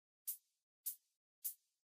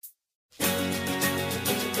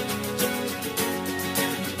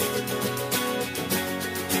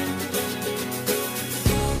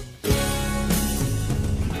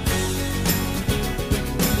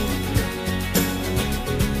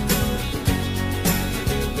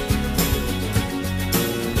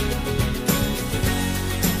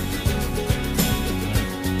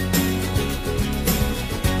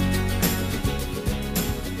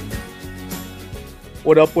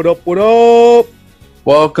What up, what up, what up?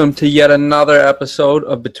 Welcome to yet another episode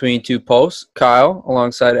of Between Two Posts. Kyle,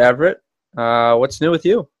 alongside Everett. What's new with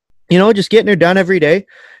you? You know, just getting her done every day.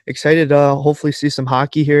 Excited to hopefully see some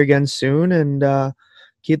hockey here again soon and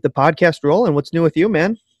keep the podcast rolling. What's new with you,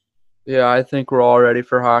 man? Yeah, I think we're all ready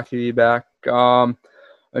for hockey to be back.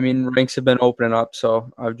 Rinks have been opening up,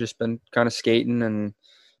 so I've just been kind of skating and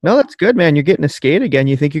No, that's good, man. You're getting to skate again.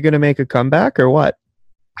 You think you're going to make a comeback or what?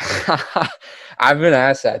 I've been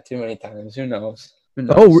asked that too many times. Who knows?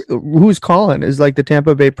 Oh, who's calling? Is like the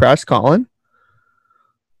Tampa Bay Press calling?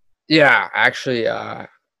 Yeah, actually, a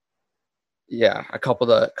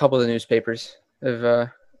couple of the newspapers have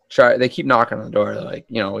tried. They keep knocking on the door. They're like,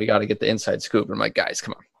 we got to get the inside scoop. I'm like, guys,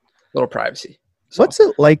 come on, a little privacy. So, what's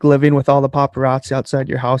it like living with all the paparazzi outside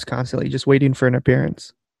your house constantly, just waiting for an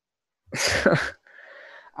appearance?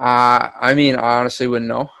 I honestly wouldn't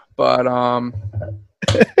know, but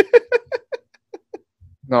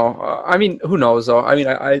no. Who knows though?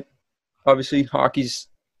 I obviously hockey's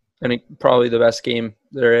probably the best game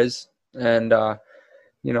there is, and I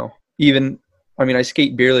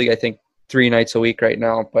skate beer league I think 3 nights a week right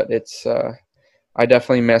now, but it's I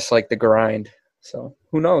definitely miss like the grind. So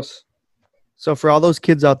who knows? So for all those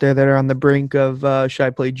kids out there that are on the brink of should I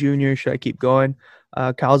play junior, should I keep going?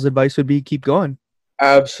 Kyle's advice would be keep going.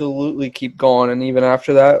 Absolutely keep going, and even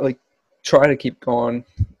after that, like try to keep going.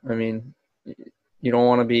 You don't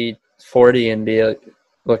want to be 40 and be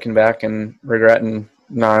looking back and regretting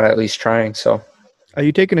not at least trying. So, are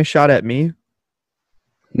you taking a shot at me?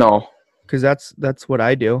 No, because that's what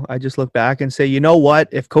I do. I just look back and say, you know what?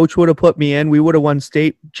 If coach would have put me in, we would have won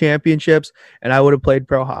state championships, and I would have played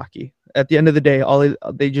pro hockey. At the end of the day,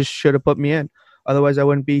 they just should have put me in. Otherwise, I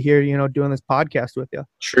wouldn't be here, doing this podcast with you.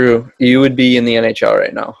 True, you would be in the NHL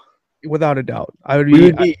right now, without a doubt.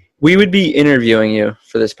 We would be interviewing you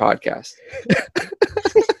for this podcast.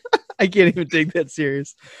 I can't even take that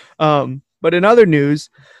serious. But in other news,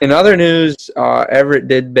 Everett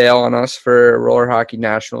did bail on us for roller hockey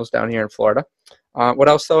nationals down here in Florida. What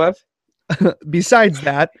else, though, Ev? Besides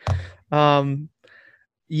that, UAH,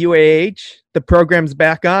 the program's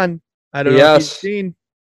back on. I don't know if you've seen.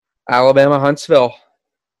 Alabama Huntsville,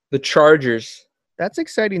 the Chargers. That's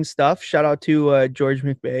exciting stuff. Shout out to George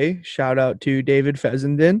McVay. Shout out to David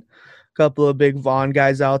Fessenden. A couple of big Vaughn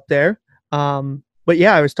guys out there. But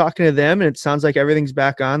yeah, I was talking to them, and it sounds like everything's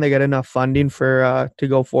back on. They got enough funding for to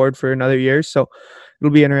go forward for another year, so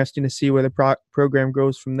it'll be interesting to see where the program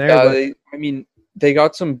grows from there. Yeah, they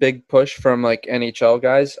got some big push from like NHL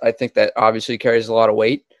guys. I think that obviously carries a lot of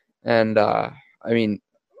weight, and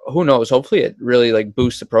who knows? Hopefully, it really like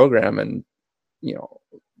boosts the program, and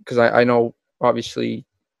because I know obviously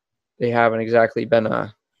they haven't exactly been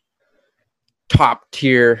a top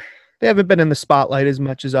tier. They haven't been in the spotlight as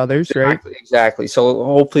much as others, right? Exactly. So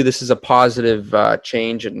hopefully this is a positive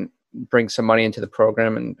change and brings some money into the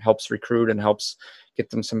program and helps recruit and helps get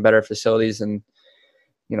them some better facilities. And,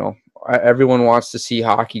 everyone wants to see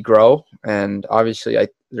hockey grow. And obviously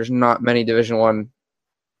there's not many Division I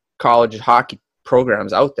college hockey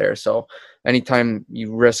programs out there. So anytime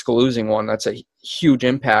you risk losing one, that's a huge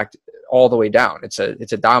impact all the way down. It's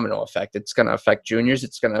a domino effect. It's going to affect juniors.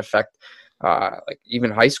 It's going to affect even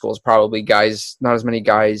high schools, probably guys, not as many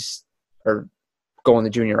guys are going the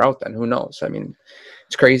junior route then. Who knows?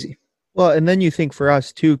 It's crazy. Well, and then you think for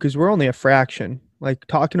us too, because we're only a fraction. Like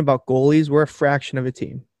talking about goalies, we're a fraction of a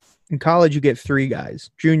team. In college, you get 3 guys.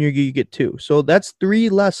 Junior, you get 2. So that's 3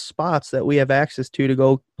 less spots that we have access to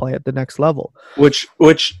go play at the next level. Which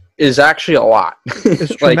is actually a lot.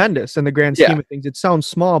 It's tremendous in the grand scheme of things. It sounds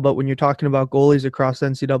small, but when you're talking about goalies across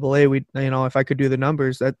NCAA, if I could do the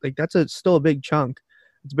numbers, that's still a big chunk.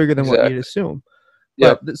 It's bigger than what you'd assume.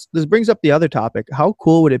 Yep. But this brings up the other topic. How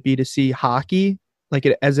cool would it be to see hockey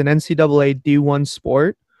as an NCAA D1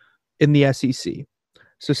 sport in the SEC?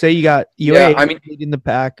 So say you got UAA in the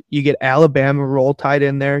pack, you get Alabama roll tied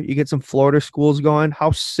in there, you get some Florida schools going.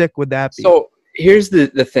 How sick would that be? So here's the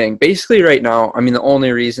thing. Basically right now, the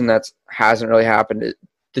only reason that hasn't really happened,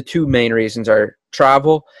 the 2 main reasons are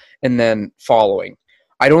travel and then following.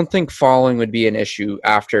 I don't think following would be an issue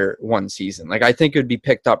after one season. Like I think it would be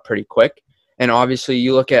picked up pretty quick. And obviously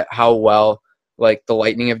you look at how well like the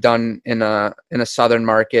Lightning have done in a southern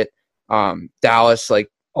market. Dallas,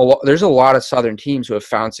 there's a lot of southern teams who have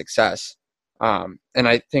found success. And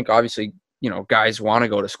I think obviously, guys want to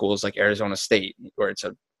go to schools like Arizona State where it's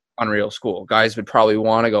a unreal school. Guys would probably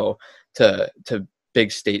want to go to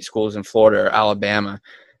big state schools in Florida or Alabama.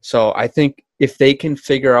 So I think if they can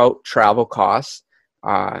figure out travel costs,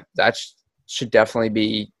 that should definitely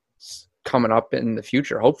be coming up in the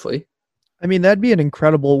future, hopefully. I mean, that'd be an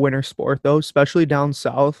incredible winter sport, though, especially down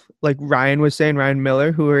south. Like Ryan was saying, Ryan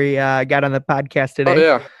Miller, who we got on the podcast Oh today.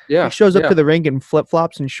 yeah, He yeah, shows up yeah, to the rink in flip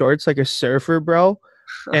flops and shorts like a surfer, bro.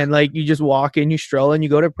 And like you just walk in, you stroll in, you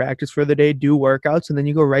go to practice for the day, do workouts, and then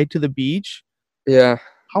you go right to the beach. yeah.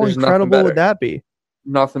 How There's nothing incredible would better. that be?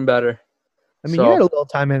 Nothing better. I mean, you had So a little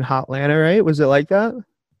time in Hotlanta, right? Was it like that?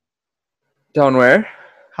 down where?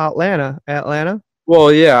 Hotlanta, Atlanta.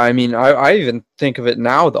 Well, yeah. I mean, I even think of it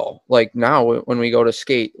now though. Like now when we go to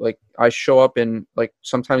skate, like I show up in like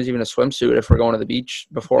sometimes even a swimsuit if we're going to the beach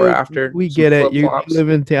before or Dude, after. we Some get it. flip You flops. live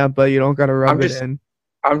in Tampa. You don't got to rub I'm it just in.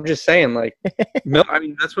 I'm just saying, like, I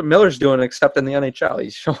mean, that's what Miller's doing, except in the NHL.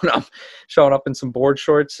 He's showing up in some board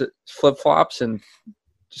shorts, flip flops, and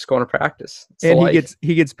just going to practice. It's the And life.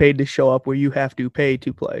 he gets paid to show up where you have to pay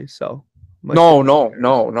to play. So much No, no, different.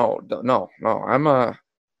 no, no, no, no.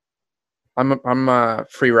 I'm a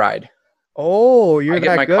free ride. Oh, I you're get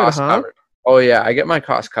that my good, costs huh? covered. Oh yeah, I get my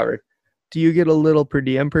costs covered. Do you get a little per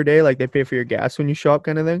diem per day, like they pay for your gas when you show up,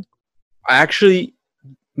 kind of thing? I actually,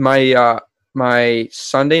 my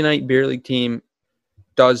Sunday night beer league team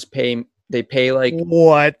does pay. They pay like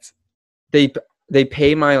What? they they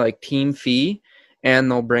pay my like team fee, and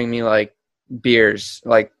they'll bring me like beers.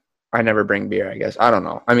 Like I never bring beer. I guess I don't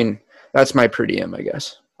know. I mean, that's my per diem. I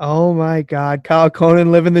guess. Oh my God, Kyle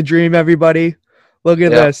Conan living the dream, everybody. Look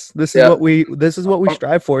at Yeah, this. yeah. This is what we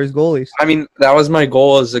strive for as goalies. I mean, that was my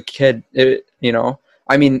goal as a kid.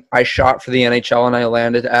 I mean, I shot for the NHL and I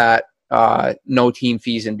landed at no team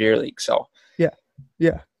fees in beer league. So Yeah.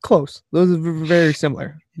 Yeah. Close. Those are very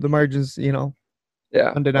similar. The margins, yeah. Well,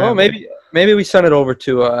 undeniable. maybe we send it over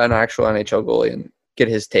to an actual NHL goalie and get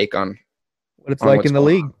his take on What it's like what's in the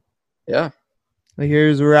going league. on. Yeah.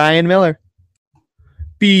 Here's Ryan Miller.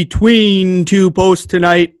 Between two posts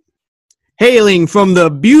tonight, hailing from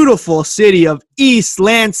the beautiful city of East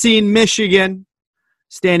Lansing, Michigan,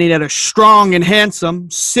 standing at a strong and handsome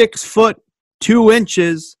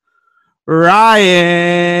 6'2",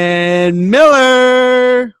 Ryan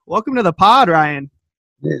Miller. Welcome to the pod, Ryan.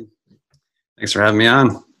 Yeah. Thanks for having me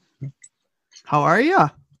on. How are you?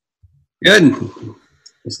 Good.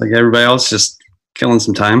 Just like everybody else, just killing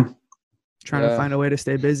some time. Trying to find a way to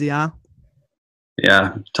stay busy, huh?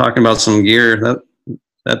 Yeah, talking about some gear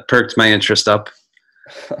that perked my interest up.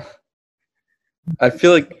 I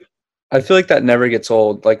feel like that never gets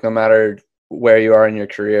old. Like no matter where you are in your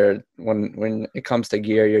career, when it comes to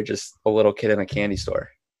gear, you're just a little kid in a candy store.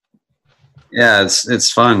 Yeah,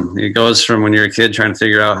 it's fun. It goes from when you're a kid trying to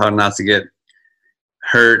figure out how not to get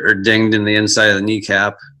hurt or dinged in the inside of the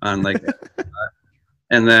kneecap on like,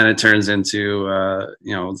 and then it turns into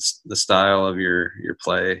the style of your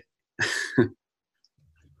play.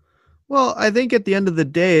 Well, I think at the end of the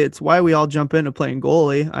day, it's why we all jump into playing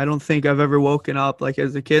goalie. I don't think I've ever woken up like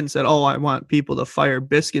as a kid and said, "Oh, I want people to fire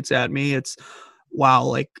biscuits at me." It's wow,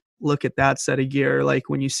 like look at that set of gear. Like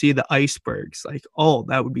when you see the icebergs, like, oh,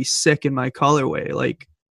 that would be sick in my colorway. Like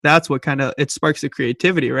that's what kind of it sparks the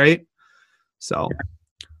creativity, right? So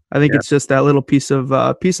I think it's just that little piece of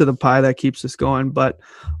the pie that keeps us going. But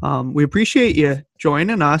we appreciate you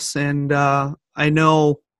joining us, and I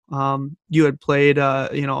know you had played. I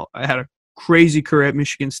had a crazy career at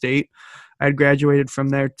Michigan State. I had graduated from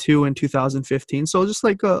there too in 2015, so just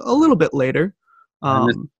like a little bit later. I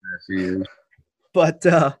missed it a few years. But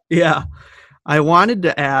yeah, I wanted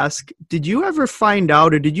to ask: did you ever find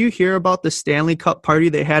out, or did you hear about the Stanley Cup party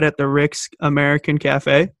they had at the Rick's American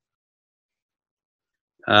Cafe?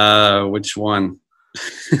 Which one?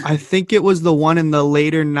 I think it was the one in the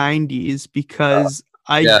later 90s because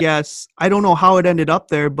I guess I don't know how it ended up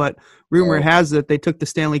there, but rumor has it they took the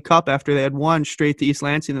Stanley Cup after they had won straight to East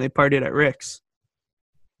Lansing and they partied at Rick's.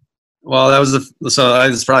 Well, that was it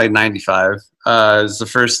was probably 95. It was the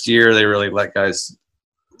first year they really let guys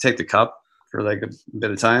take the cup for like a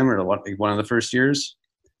bit of time, or one of the first years.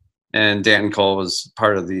 And Danton Cole was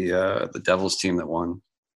part of the Devils team that won.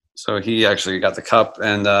 So he actually got the cup,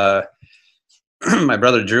 and my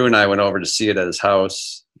brother Drew and I went over to see it at his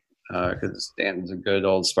house because Danton's a good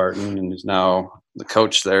old Spartan and he's now the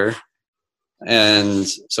coach there. And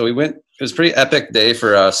so we went. It was a pretty epic day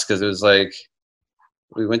for us because it was like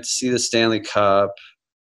we went to see the Stanley Cup,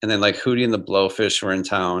 and then like Hootie and the Blowfish were in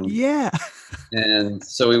town. Yeah. And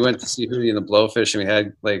so we went to see Hootie and the Blowfish, and we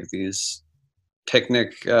had like these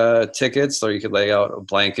picnic tickets, so you could lay out a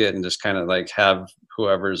blanket and just kind of like have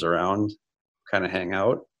whoever's around kind of hang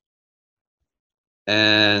out.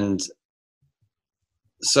 And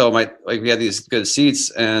so we had these good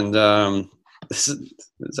seats, and this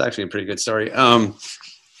is actually a pretty good story. So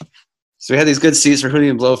we had these good seats for Hootie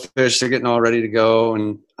and Blowfish. They're getting all ready to go,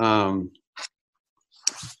 and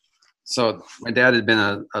So my dad had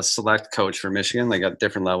been a select coach for Michigan, like at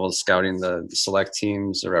different levels, scouting the select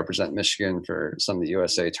teams that represent Michigan for some of the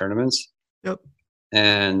USA tournaments. Yep.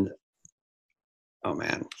 And oh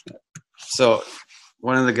man, so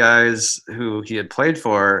one of the guys who he had played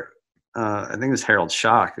for, I think it was Harold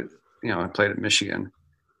Schock. I played at Michigan.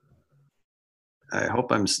 I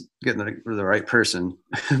hope I'm getting the right person.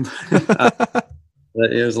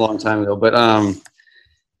 It was a long time ago, but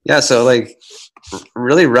yeah. So like,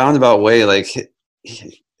 really roundabout way. Like,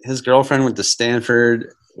 his girlfriend went to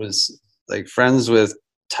Stanford, was like friends with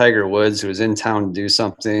Tiger Woods, who was in town to do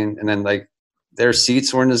something, and then like their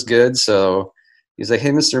seats weren't as good, so he's like, "Hey,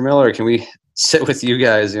 Mr. Miller, can we sit with you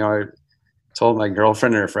guys?" I told my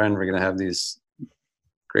girlfriend and her friend we're gonna have these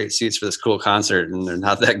great seats for this cool concert, and they're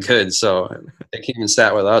not that good, so they came and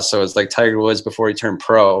sat with us. So it's like Tiger Woods before he turned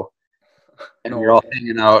pro, and we're all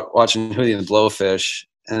hanging out watching Hootie and the Blowfish.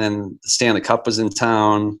 And then the Stanley Cup was in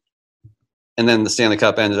town, and then the Stanley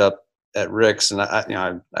Cup ended up at Rick's, and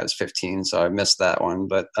I was 15, so I missed that one.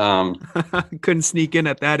 But couldn't sneak in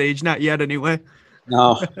at that age, not yet, anyway.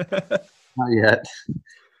 No, not yet.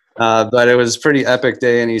 But it was a pretty epic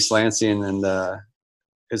day in East Lansing, and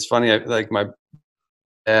it's funny. Like my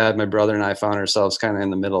dad, my brother, and I found ourselves kind of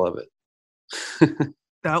in the middle of it.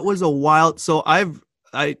 That was a wild. So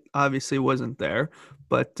I obviously wasn't there,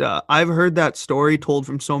 but I've heard that story told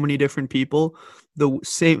from so many different people. The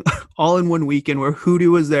same, all in one weekend, where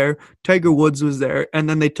Hootie was there, Tiger Woods was there, and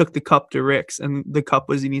then they took the cup to Rick's, and the cup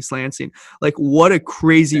was in East Lansing. Like, what a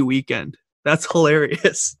crazy weekend! That's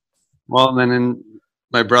hilarious. Well, then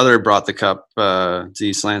my brother brought the cup to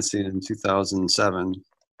East Lansing in 2007,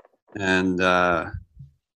 and yeah,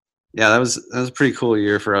 that was a pretty cool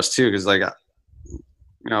year for us too, because like,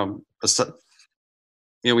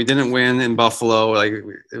 we didn't win in Buffalo. Like,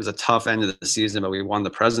 it was a tough end of the season, but we won the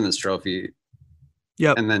President's Trophy.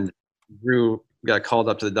 Yep. And then Drew got called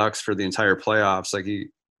up to the Ducks for the entire playoffs. Like, he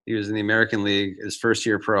was in the American League, his first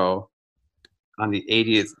year pro, on the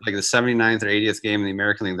 80th, like the 79th or 80th game in the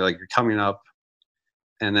American League. They're like, "You're coming up,"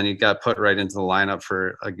 and then he got put right into the lineup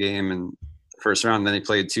for a game in the first round. And then he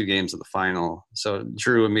played 2 games of the final. So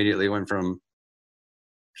Drew immediately went from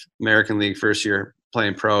American League first year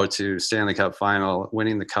playing pro to Stanley Cup final,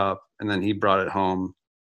 winning the cup, and then he brought it home.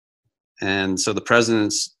 And so the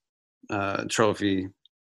President's Trophy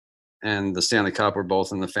and the Stanley Cup were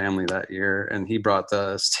both in the family that year, and he brought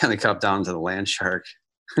the Stanley Cup down to the Land Shark.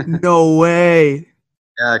 No way.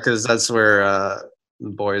 Yeah, because that's where the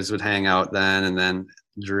boys would hang out then. And then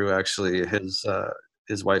Drew, actually,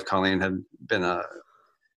 his wife Colleen had been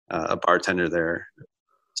a bartender there,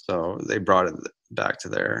 so they brought it back to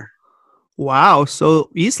there. Wow. So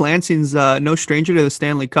East Lansing's no stranger to the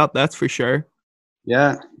Stanley Cup, that's for sure.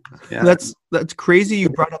 Yeah. That's crazy. You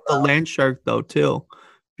brought up the Land Shark though too,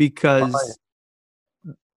 because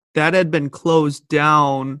that had been closed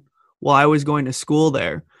down while I was going to school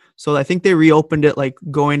there. So I think they reopened it like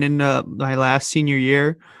going into my last senior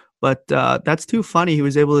year. But that's too funny. He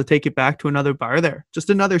was able to take it back to another bar there. Just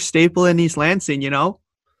another staple in East Lansing,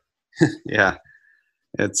 Yeah.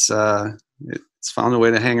 It's found a way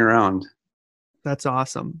to hang around. That's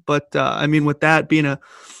awesome. But I mean, with that being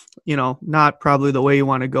not probably the way you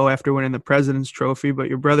want to go after winning the President's Trophy, but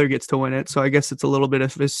your brother gets to win it. So I guess it's a little bit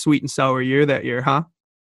of a sweet and sour year that year, huh?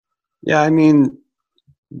 Yeah, I mean,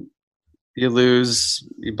 you lose,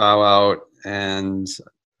 you bow out, and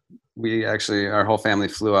we actually, our whole family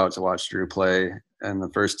flew out to watch Drew play in the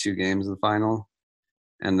first 2 games of the final.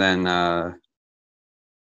 And then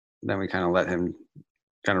we kind of let him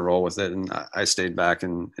kind of roll with it, and I stayed back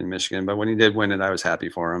in Michigan. But when he did win it, I was happy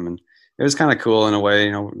for him, and it was kind of cool in a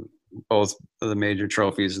way. Both of the major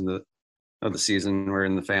trophies of the season were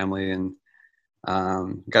in the family, and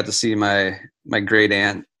got to see my great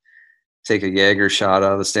aunt take a Jaeger shot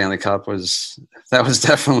out of the Stanley Cup. That was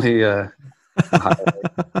definitely a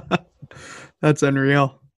highlight. That's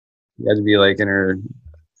unreal. She had to be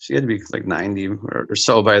like 90 or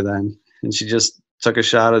so by then, and she just took a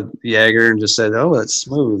shot of Jaeger and just said, "Oh, that's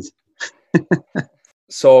smooth."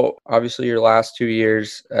 So obviously your last 2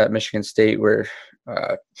 years at Michigan State were,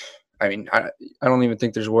 I don't even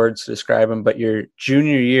think there's words to describe them, but your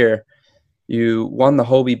junior year, you won the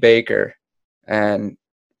Hobey Baker and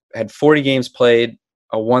had 40 games played,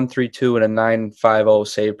 a 1.32 and a 9.50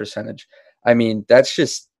 save percentage. I mean, that's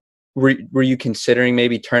just, were you considering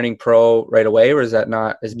maybe turning pro right away, or is that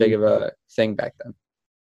not as big of a thing back then?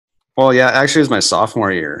 Well, yeah, actually it was my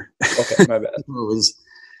sophomore year. Okay, my bad.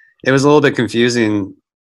 It was a little bit confusing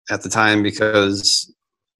at the time because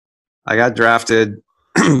I got drafted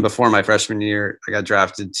before my freshman year. I got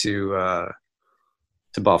drafted to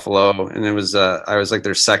to Buffalo, and it was I was like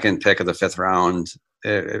their second pick of the 5th round,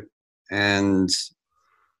 and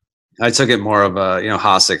I took it more of a,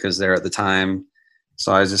 Hasek was there at the time,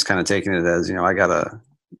 so I was just kind of taking it as, I gotta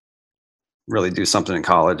really do something in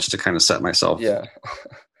college to kind of set myself. Yeah.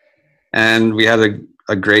 And we had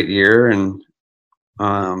a great year, and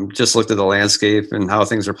just looked at the landscape and how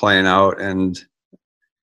things were playing out, and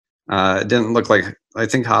it didn't look like, I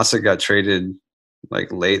think Hasek got traded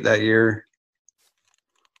like late that year.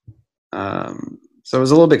 So it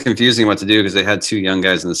was a little bit confusing what to do because they had 2 young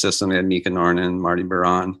guys in the system. They had Mika Nornen, Marty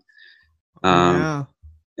Baron. Yeah.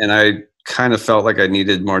 And I kind of felt like I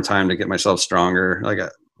needed more time to get myself stronger. Like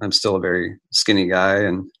I'm still a very skinny guy,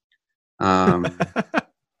 and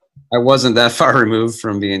I wasn't that far removed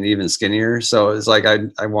from being even skinnier. So it's like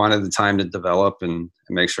I wanted the time to develop and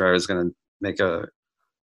make sure I was going to make an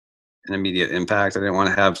immediate impact. I didn't want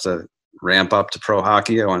to have to ramp up to pro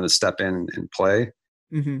hockey. I wanted to step in and play.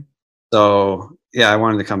 Mm-hmm. So yeah, I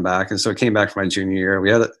wanted to come back, and so I came back for my junior year. We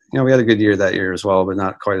had a good year that year as well, but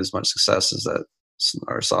not quite as much success as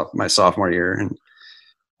my sophomore year. And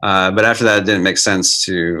but after that, it didn't make sense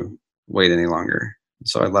to wait any longer,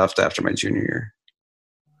 so I left after my junior year.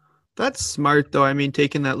 That's smart, though. I mean,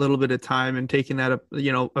 taking that little bit of time and taking that,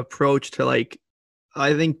 approach to, like,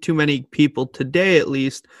 I think too many people today, at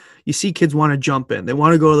least, you see kids want to jump in. They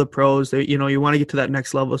want to go to the pros. They, you want to get to that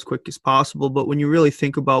next level as quick as possible. But when you really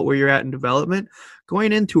think about where you're at in development,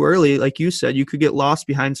 going in too early, like you said, you could get lost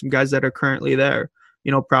behind some guys that are currently there,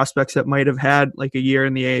 prospects that might have had like a year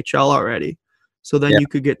in the AHL already. So then you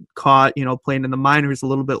could get caught, playing in the minors a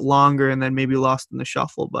little bit longer and then maybe lost in the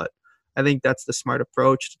shuffle. But I think that's the smart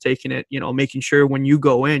approach to taking it, making sure when you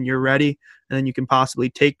go in, you're ready, and then you can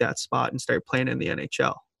possibly take that spot and start playing in the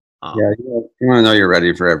NHL. You want to know you're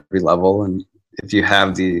ready for every level, and if you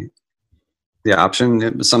have the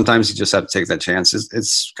option, sometimes you just have to take that chance.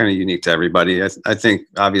 It's kind of unique to everybody. I think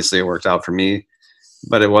obviously it worked out for me,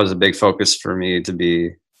 but it was a big focus for me to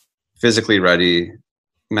be physically ready,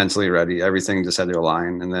 mentally ready. Everything just had to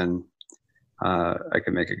align, and then I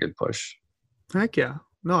could make a good push. Heck yeah.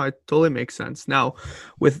 No, it totally makes sense. Now,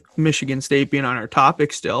 with Michigan State being on our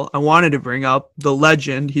topic still, I wanted to bring up the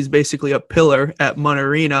legend. He's basically a pillar at Munn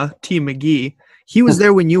Arena, T. McGee. He was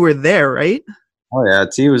there when you were there, right? Oh, yeah.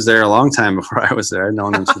 T was there a long time before I was there. I'd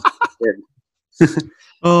known him since I was a kid.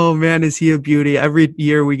 Oh, man, is he a beauty. Every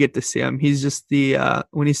year we get to see him. He's just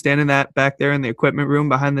when he's standing back there in the equipment room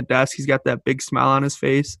behind the desk, he's got that big smile on his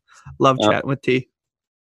face. Love chatting with T.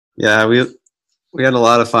 Yeah, we had a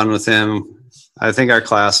lot of fun with him. I think our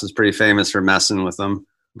class was pretty famous for messing with him,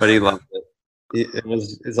 but he loved it.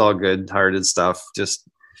 It's all good-hearted stuff. Just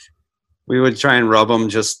we would try and rub him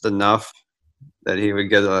just enough that he would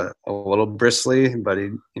get a little bristly, but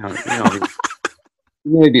he'd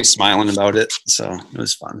really be smiling about it. So it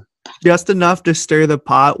was fun. Just enough to stir the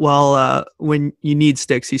pot. While when you need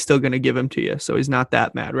sticks, he's still going to give them to you. So he's not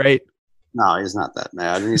that mad, right? No, he's not that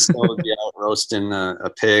mad. And he still would be out roasting a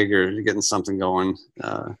pig or getting something going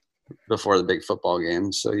before the big football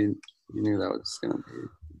game. So you knew that was going to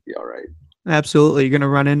be all right. Absolutely. You're going to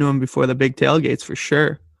run into him before the big tailgates for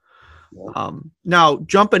sure. Yeah. Now,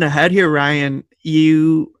 jumping ahead here, Ryan,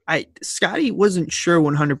 Scotty wasn't sure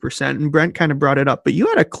 100%, and Brent kind of brought it up, but you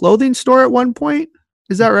had a clothing store at one point.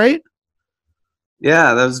 Is that right?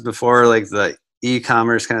 Yeah, that was before like the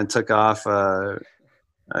e-commerce kind of took off. I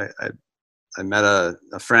met a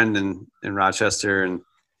friend in Rochester, and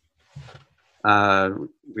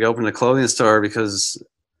we opened a clothing store because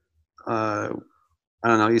I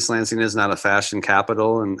don't know, East Lansing is not a fashion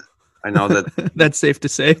capital, and I know that that's safe to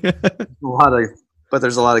say. but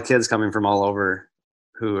there's a lot of kids coming from all over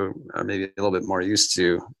who are maybe a little bit more used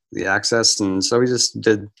to the access, and so we just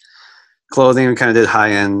did clothing. We kind of did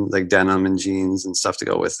high-end like denim and jeans and stuff to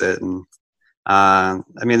go with it, and I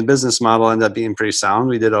mean the business model ended up being pretty sound.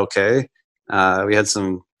 We did okay. We had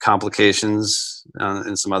some complications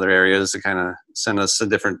in some other areas that kind of sent us a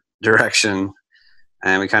different direction,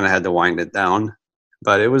 and we kind of had to wind it down.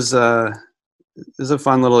 But it was a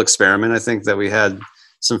fun little experiment. I think that we had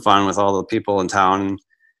some fun with all the people in town.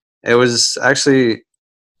 It was actually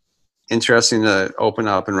interesting to open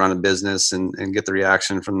up and run a business and get the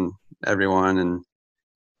reaction from everyone.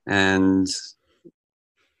 And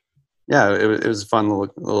yeah, it was a fun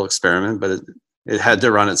little experiment, but it had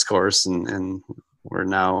to run its course, and we're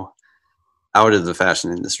now out of the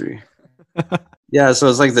fashion industry. Yeah, so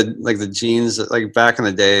it's like the jeans, like back in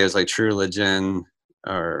the day, it was like True Religion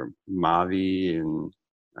or Mavi, and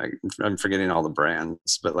I'm forgetting all the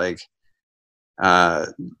brands, but like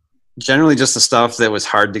generally just the stuff that was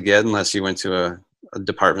hard to get unless you went to a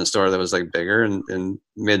department store that was like bigger, and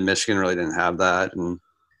mid Michigan really didn't have that, and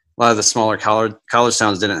a lot of the smaller college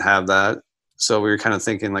towns didn't have that. So we were kind of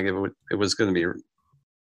thinking like it was going to be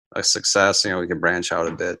a success, we could branch out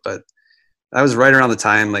a bit. But that was right around the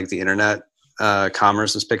time like the internet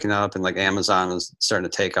commerce was picking up, and like Amazon was starting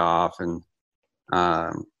to take off, and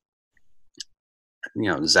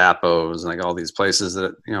Zappos and like all these places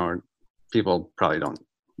that people probably don't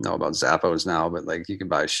know about Zappos now, but like you can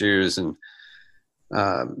buy shoes and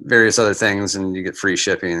various other things, and you get free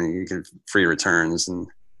shipping and you get free returns and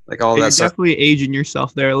like all You're that stuff. definitely aging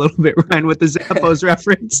yourself there a little bit, Ryan, with the Zappos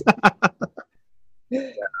reference.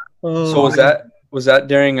 So was that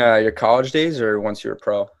during your college days or once you were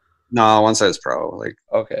pro? No, once I was pro. Like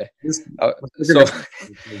okay.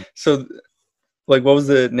 So like what was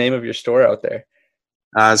the name of your store out there?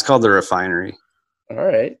 It's called The Refinery. All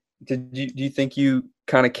right. Do you think you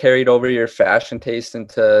kind of carried over your fashion taste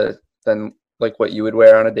into then like what you would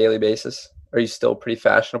wear on a daily basis? Are you still pretty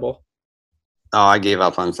fashionable? Oh, I gave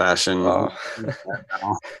up on fashion. Oh.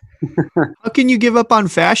 How can you give up on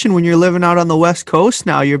fashion when you're living out on the West Coast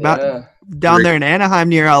now? You're about down there in Anaheim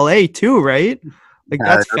near LA too, right? Like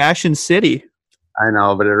that's fashion city. I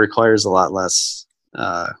know, but it requires a lot less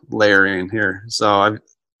layering here. So I've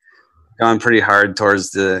gone pretty hard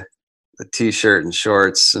towards the t-shirt and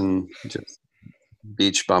shorts and just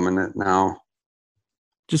beach bumming it now.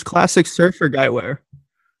 Just classic surfer guy wear.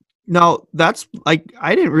 Now that's like,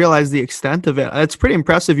 I didn't realize the extent of it. It's pretty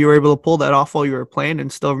impressive you were able to pull that off while you were playing and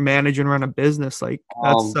still manage and run a business. Like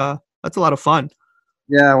that's a lot of fun.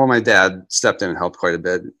 Yeah, well, my dad stepped in and helped quite a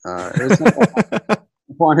bit. I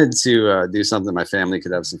wanted to do something my family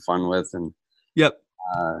could have some fun with, and yep.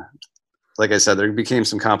 Like I said, there became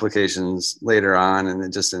some complications later on, and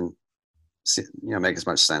it just didn't make as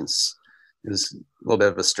much sense. It was a little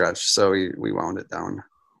bit of a stretch, so we wound it down.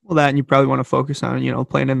 Well, that, and you probably want to focus on,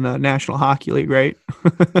 playing in the National Hockey League, right?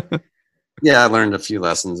 Yeah, I learned a few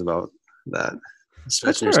lessons about that.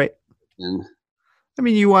 That's all right. I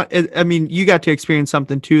mean, you got to experience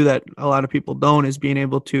something too that a lot of people don't, is being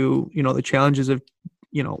able to, the challenges of,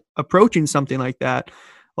 approaching something like that,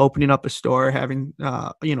 opening up a store, having,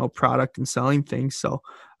 product and selling things. So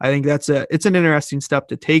I think it's an interesting step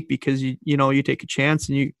to take, because you take a chance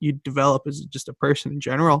and you develop as just a person in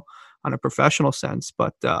general on a professional sense.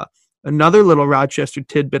 But another little Rochester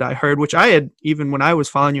tidbit I heard, which I had, even when I was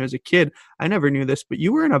following you as a kid, I never knew this, but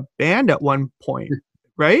you were in a band at one point,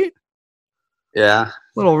 right? Yeah.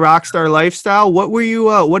 Little rock star lifestyle. What were you,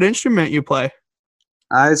 what instrument you play?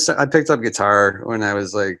 I picked up guitar when I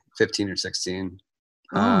was like 15 or 16.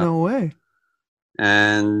 Oh, no way.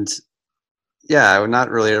 And yeah, not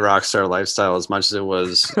really a rock star lifestyle as much as it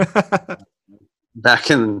was back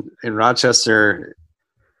in Rochester.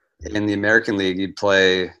 In the American League, you'd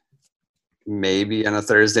play maybe on a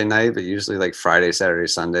Thursday night, but usually like Friday, Saturday,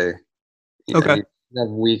 Sunday. Okay. You'd have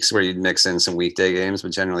weeks where you'd mix in some weekday games,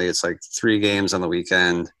 but generally it's like 3 games on the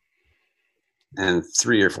weekend and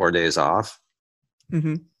 3 or 4 days off.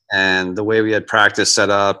 Mm-hmm. And the way we had practice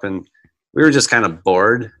set up, and we were just kind of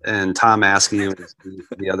bored, and Tom Askey was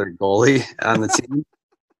the other goalie on the team.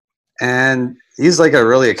 And he's like a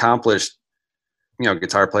really accomplished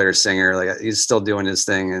guitar player, singer. Like he's still doing his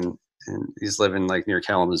thing, and he's living like near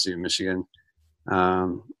Kalamazoo, Michigan.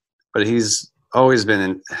 But he's always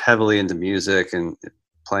been heavily into music and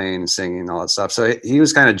playing, singing, all that stuff. So he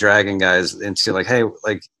was kind of dragging guys into like, hey,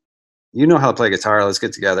 like, how to play guitar, let's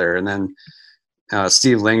get together. And then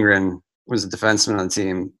Steve Lindgren was a defenseman on the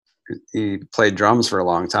team. He played drums for a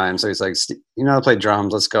long time. So he's like, you know how to play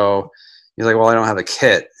drums, let's go. He's like, well, I don't have a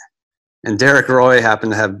kit. And Derek Roy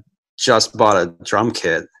happened to have just bought a drum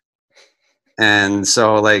kit, and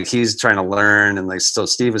so like he's trying to learn, and like so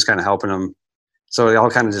Steve was kind of helping him, so it all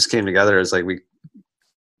kind of just came together as like we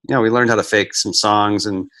learned how to fake some songs,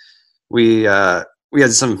 and we had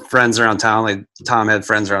some friends around town, like Tom had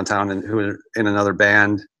friends around town and who were in another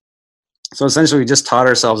band, so essentially we just taught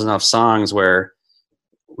ourselves enough songs where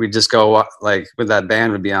we'd just go, like with that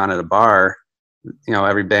band would be on at a bar,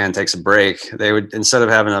 every band takes a break, they would, instead of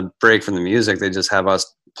having a break from the music, they just have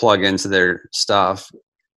us plug into their stuff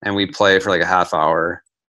and we play for like a half hour.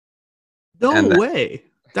 No way.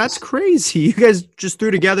 That's crazy. You guys just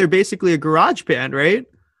threw together basically a garage band, right?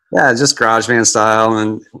 Yeah, just garage band style.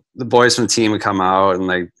 And the boys from the team would come out and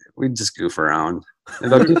like we'd just goof around.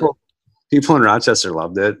 But people in Rochester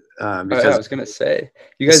loved it. Because I was gonna say,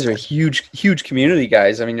 you guys are huge community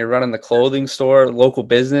guys. I mean, you're running the clothing store, local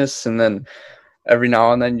business, and then every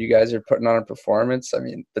now and then you guys are putting on a performance. I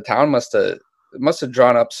mean, the town must have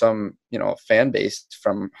drawn up some, fan base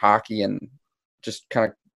from hockey and just kind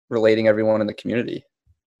of relating everyone in the community.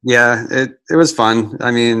 Yeah, it was fun.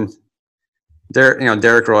 I mean,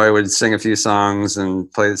 Derek Roy would sing a few songs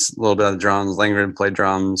and play a little bit of the drums. Langren would play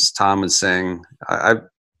drums. Tom would sing. I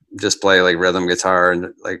just play like rhythm guitar,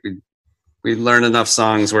 and like we learned enough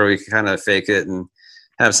songs where we could kind of fake it and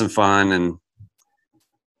have some fun. And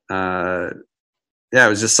yeah, it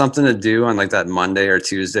was just something to do on like that Monday or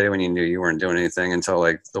Tuesday when you knew you weren't doing anything until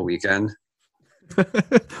like the weekend.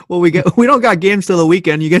 Well, we don't got games till the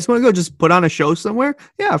weekend. You guys want to go just put on a show somewhere?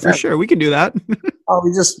 Yeah, for sure. We can do that. Oh,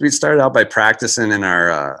 we started out by practicing in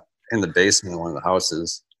our in the basement of one of the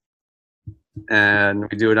houses. And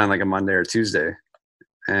we do it on like a Monday or Tuesday.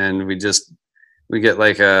 And we get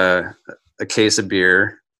like a case of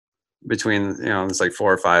beer between, it's like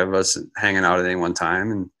 4 or 5 of us hanging out at any one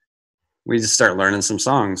time, and we just start learning some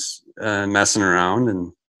songs and messing around.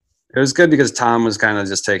 And it was good because Tom was kind of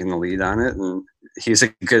just taking the lead on it, and he's a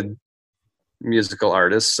good musical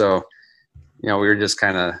artist. So, we were just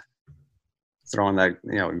kind of throwing that,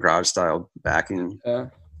 garage style backing. Yeah.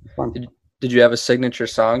 Did you have a signature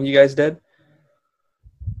song you guys did?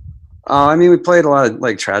 I mean, we played a lot of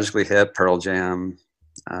like Tragically Hip, Pearl Jam,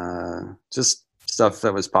 just stuff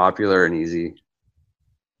that was popular and easy.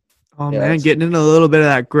 Oh man, getting in a little bit of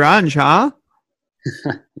that grunge, huh?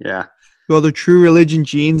 Yeah. Go the True Religion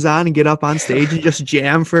jeans on and get up on stage and just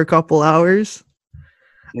jam for a couple hours.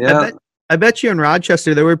 Yeah. I bet you in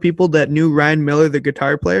Rochester there were people that knew Ryan Miller, the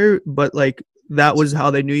guitar player, but like that was how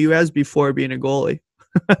they knew you as before being a goalie.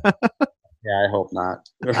 Yeah, I hope not.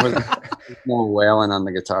 There was no wailing on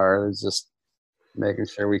the guitar. It was just making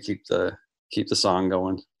sure we keep the song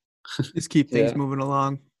going. Just keep things moving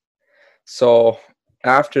along. So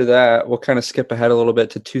after that, we'll kind of skip ahead a little bit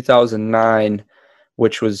to 2009,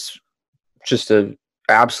 which was just an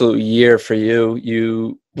absolute year for you.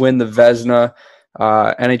 You win the Vezina,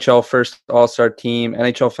 NHL First All-Star Team,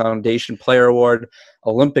 NHL Foundation Player Award,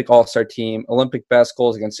 Olympic All-Star Team, Olympic Best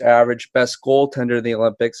Goals Against Average, Best Goaltender in the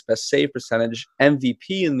Olympics, Best Save Percentage,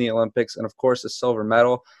 MVP in the Olympics, and of course a silver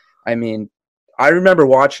medal. I mean, I remember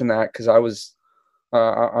watching that because I was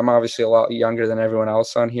I'm obviously a lot younger than everyone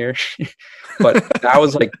else on here, but that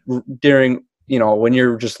was like during, when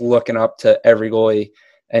you're just looking up to every goalie,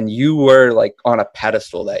 and you were like on a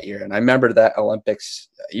pedestal that year. And I remember that Olympics,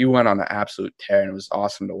 you went on an absolute tear, and it was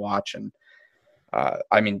awesome to watch. And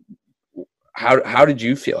I mean, how did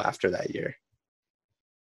you feel after that year?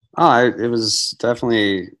 It was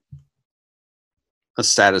definitely a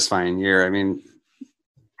satisfying year. I mean,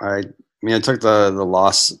 I took the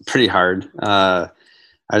loss pretty hard.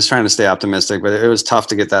 I was trying to stay optimistic, but it was tough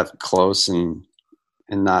to get that close and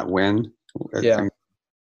not win. Yeah.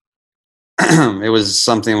 It was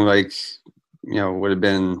something like, would have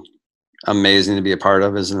been amazing to be a part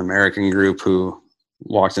of as an American group who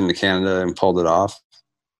walked into Canada and pulled it off.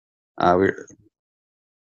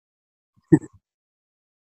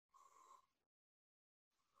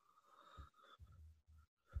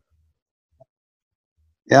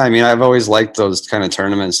 Yeah, I mean, I've always liked those kind of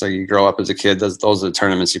tournaments. Like you grow up as a kid, those are the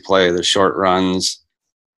tournaments you play, the short runs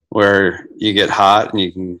where you get hot and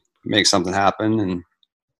you can make something happen. And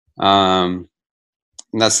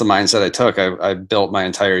that's the mindset I took. I built my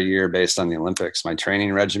entire year based on the Olympics, my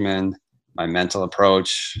training regimen, my mental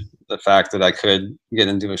approach, the fact that I could get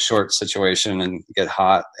into a short situation and get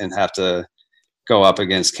hot and have to go up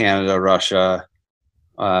against Canada, Russia,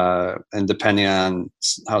 and depending on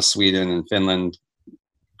how Sweden and Finland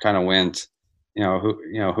kind of went, who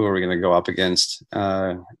are we going to go up against?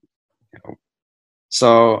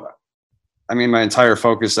 So, I mean, my entire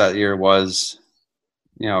focus that year was,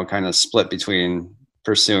 kind of split between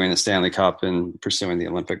pursuing the Stanley Cup and pursuing the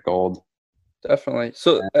Olympic gold. Definitely.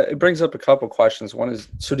 So it brings up a couple questions. One is,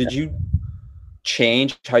 so did you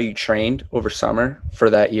change how you trained over summer for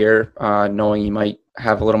that year, knowing you might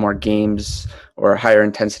have a little more games or higher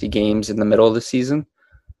intensity games in the middle of the season?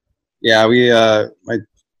 Yeah,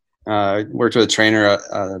 I worked with a trainer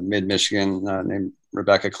at Mid-Michigan named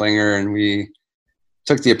Rebecca Klinger, and we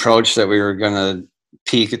took the approach that we were going to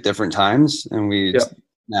peak at different times, and we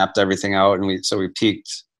mapped everything out. And we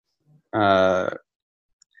peaked. I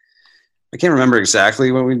can't remember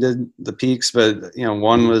exactly when we did the peaks, but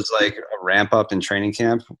one was like a ramp up in training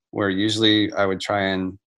camp where usually I would try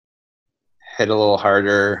and hit a little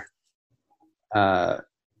harder and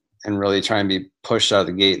really try and be pushed out of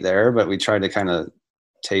the gate there. But we tried to kind of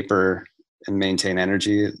taper and maintain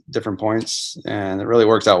energy at different points, and it really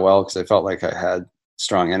worked out well because I felt like I had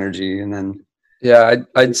strong energy. And then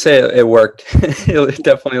I'd say it worked. It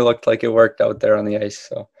definitely looked like it worked out there on the ice.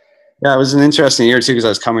 So yeah, it was an interesting year too because I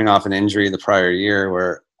was coming off an injury the prior year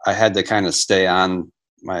where I had to kind of stay on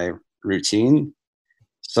my routine.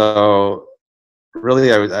 So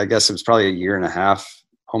really, I guess it was probably a year and a half,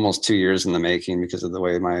 almost 2 years in the making because of the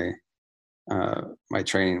way my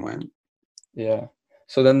training went. Yeah.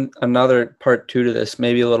 So then another part two to this,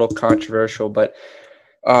 maybe a little controversial, but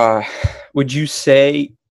would you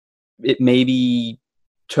say it maybe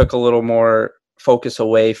took a little more focus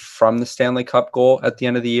away from the Stanley Cup goal at the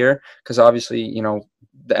end of the year? Because obviously,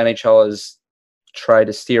 the NHL has tried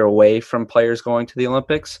to steer away from players going to the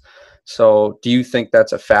Olympics. So do you think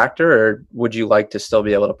that's a factor, or would you like to still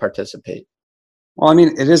be able to participate? Well, I mean,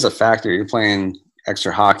 it is a factor. You're playing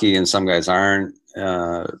extra hockey and some guys aren't.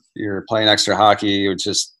 You're playing extra hockey, you're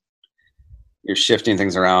shifting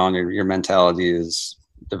things around. Your mentality is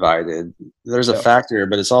divided. There's a factor,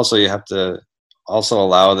 but it's also, you have to also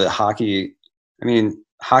allow that hockey. I mean,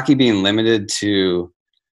 hockey being limited to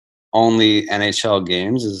only NHL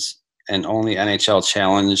games and only NHL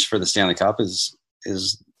challenge for the Stanley Cup is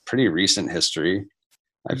pretty recent history.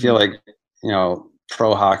 I feel like,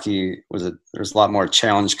 pro hockey there's a lot more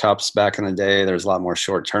challenge cups back in the day. There's a lot more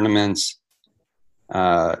short tournaments.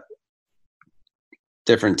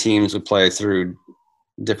 Different teams would play through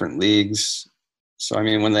different leagues. So, I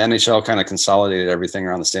mean, when the NHL kind of consolidated everything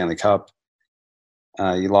around the Stanley Cup,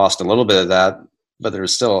 you lost a little bit of that, but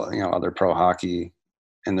there's still, other pro hockey,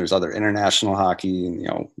 and there's other international hockey,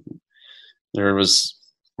 and, there was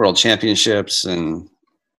world championships and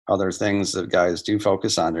other things that guys do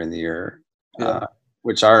focus on during the year,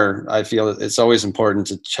 which I feel it's always important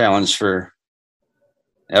to challenge for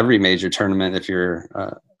every major tournament. If you're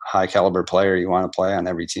a high caliber player, you want to play on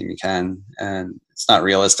every team you can. And it's not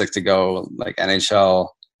realistic to go like NHL,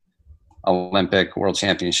 Olympic, World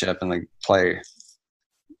Championship and like play,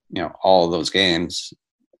 all of those games.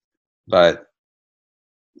 But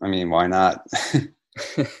I mean, why not?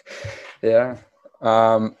 Yeah.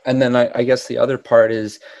 And then I guess the other part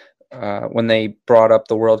is when they brought up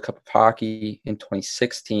the World Cup of Hockey in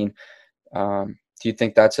 2016, do you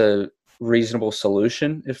think that's a reasonable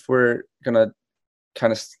solution if we're going to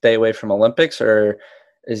kind of stay away from Olympics, or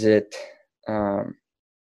is it the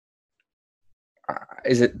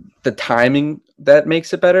timing that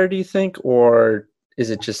makes it better, do you think, or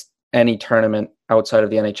is it just any tournament outside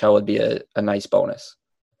of the NHL would be a nice bonus?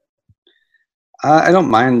 I don't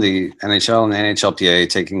mind the NHL and the NHLPA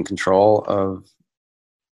taking control of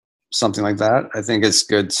something like that. I think it's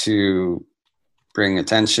good to bring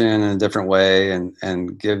attention in a different way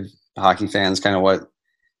and give hockey fans kind of what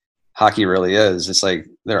hockey really is. It's like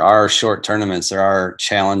there are short tournaments, there are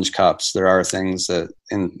challenge cups, there are things that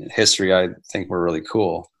in history I think were really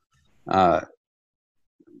cool. The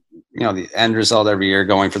end result every year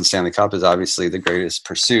going for the Stanley Cup is obviously the greatest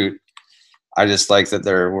pursuit. I just like that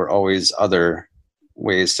there were always other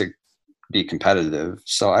ways to be competitive.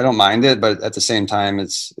 So I don't mind it, but at the same time,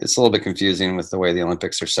 it's a little bit confusing with the way the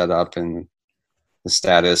Olympics are set up and the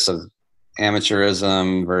status of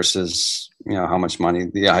amateurism versus, how much money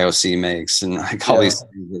the IOC makes and like all these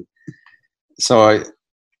things. So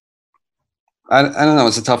I don't know.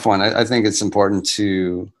 It's a tough one. I think it's important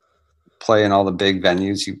to play in all the big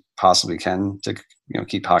venues you possibly can to,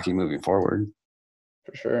 keep hockey moving forward.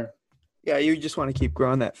 For sure. Yeah, you just want to keep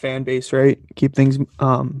growing that fan base, right? Keep things,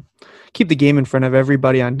 keep the game in front of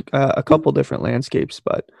everybody on a couple different landscapes.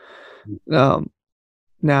 But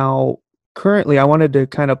now, currently, I wanted to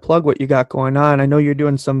kind of plug what you got going on. I know you're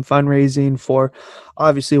doing some fundraising for,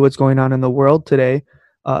 obviously, what's going on in the world today.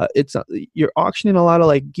 You're auctioning a lot of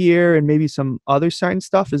like gear and maybe some other signed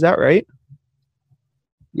stuff. Is that right?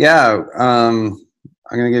 Yeah, I'm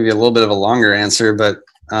going to give you a little bit of a longer answer, but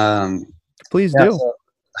please do. So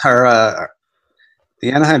the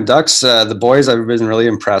Anaheim Ducks, the boys, I've been really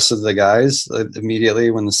impressed with the guys. Immediately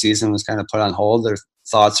when the season was kind of put on hold, their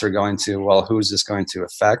thoughts were going to, well, who's this going to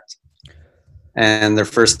affect? And their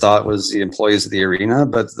first thought was the employees of the arena,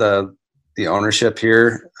 but the ownership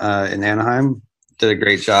here in Anaheim did a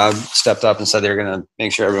great job, stepped up and said they were going to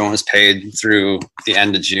make sure everyone was paid through the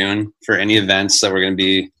end of June for any events that were going to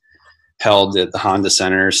be held at the Honda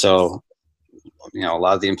Center. So, a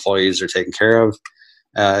lot of the employees are taken care of.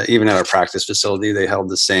 Even at our practice facility, they held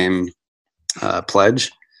the same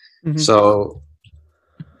pledge. Mm-hmm. So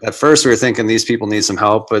at first we were thinking these people need some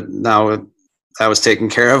help, but now that was taken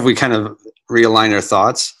care of. We kind of realigned our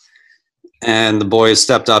thoughts, and the boys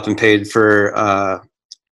stepped up and paid for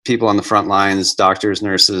people on the front lines, doctors,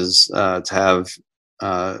 nurses, to have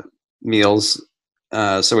meals.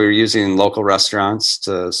 So we were using local restaurants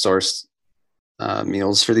to source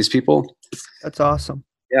meals for these people. That's awesome.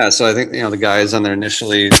 Yeah, so I think the guys on there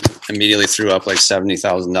immediately threw up like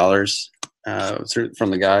 $70,000 from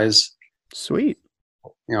the guys. Sweet.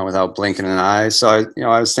 Without blinking an eye. So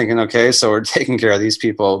I was thinking, okay, so we're taking care of these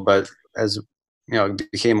people, but as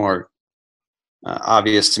it became more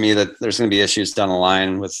obvious to me that there's going to be issues down the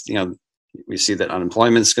line with, we see that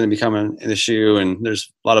unemployment is going to become an issue, and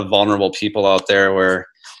there's a lot of vulnerable people out there where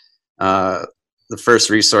the first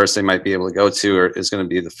resource they might be able to go to is going to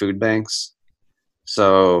be the food banks.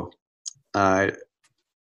 So I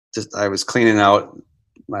was cleaning out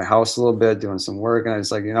my house a little bit, doing some work, and I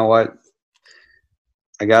was like, you know what?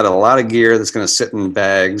 I got a lot of gear that's going to sit in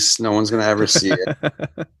bags. No one's going to ever see it.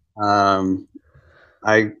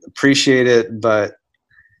 I appreciate it, but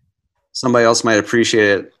somebody else might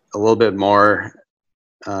appreciate it a little bit more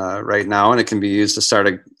right now, and it can be used to start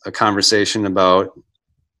a conversation about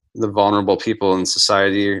the vulnerable people in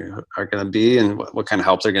society are going to be and what kind of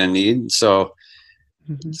help they're going to need. So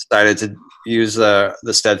decided to use the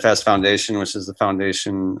Steadfast Foundation, which is the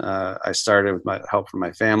foundation I started with my help from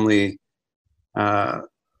my family.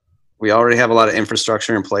 We already have a lot of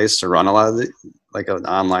infrastructure in place to run a lot of like an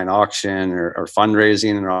online auction or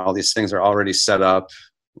fundraising, and all these things are already set up.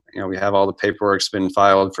 We have all the paperwork's been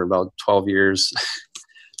filed for about 12 years.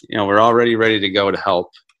 We're already ready to go to help.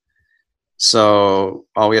 So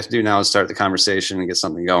all we have to do now is start the conversation and get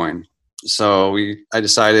something going. So I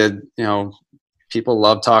decided, people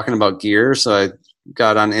love talking about gear. So I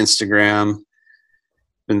got on Instagram,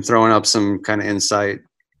 been throwing up some kind of insight,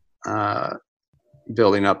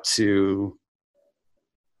 building up to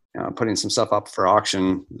putting some stuff up for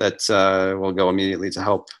auction that will go immediately to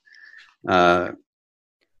help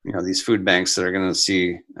these food banks that are going to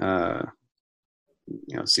see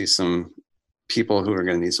see some people who are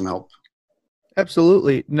going to need some help.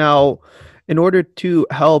 Absolutely. Now, in order to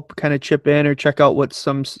help kind of chip in or check out what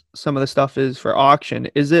some of the stuff is for auction,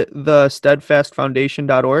 is it the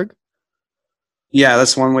steadfastfoundation.org? Yeah,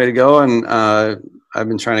 that's one way to go. And I've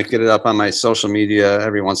been trying to get it up on my social media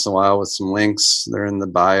every once in a while with some links. They're in the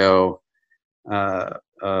bio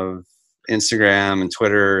of Instagram and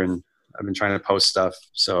Twitter, and I've been trying to post stuff.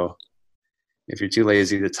 So if you're too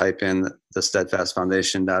lazy to type in the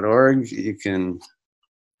steadfastfoundation.org, you can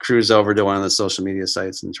cruise over to one of the social media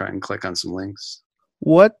sites and try and click on some links.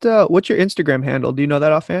 What's your Instagram handle? Do you know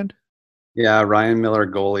that offhand? Yeah, Ryan Miller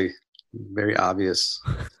Goalie. Very obvious.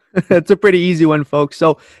 It's a pretty easy one, folks.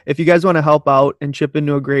 So if you guys want to help out and chip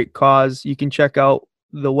into a great cause, you can check out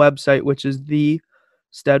the website, which is the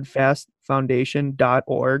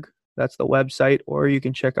steadfastfoundation.org. That's the website, or you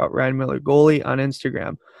can check out Ryan Miller Goalie on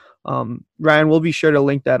Instagram. Ryan, we'll be sure to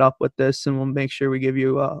link that up with this, and we'll make sure we give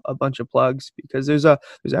you a bunch of plugs, because there's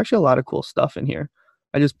actually a lot of cool stuff in here.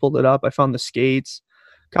 I just pulled it up. I found the skates.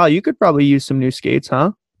 Kyle, you could probably use some new skates,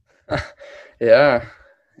 huh? Yeah.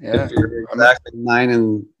 If you're exactly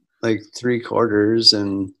 9 3/4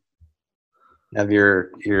 and have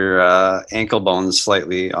your ankle bones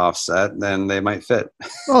slightly offset, then they might fit.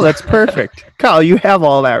 Oh, that's perfect. Kyle, you have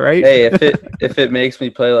all that, right? Hey, if it makes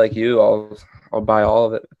me play like you, I'll buy all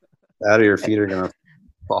of it. That or your feet are gonna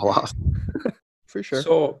fall off. For sure.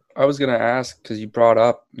 So I was gonna ask, because you brought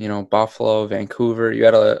up, Buffalo, Vancouver. You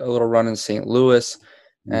had a little run in St. Louis,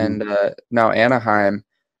 and now Anaheim.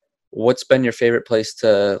 What's been your favorite place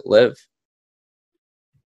to live?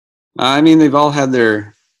 I mean, they've all had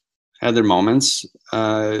their moments.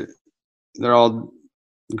 They're all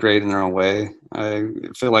great in their own way. I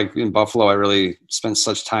feel like in Buffalo, I really spent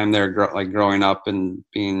such time there, growing up and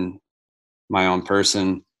being my own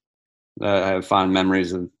person, that I have fond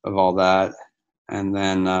memories of all that. And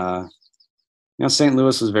then, St.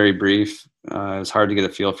 Louis was very brief. It was hard to get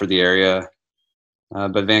a feel for the area.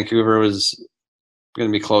 But Vancouver was going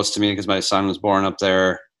to be close to me because my son was born up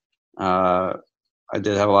there. I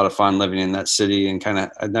did have a lot of fun living in that city, and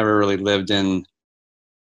I'd never really lived in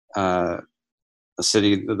a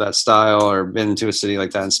city of that style or been to a city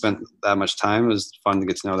like that and spent that much time. It was fun to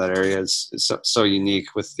get to know that area. It's so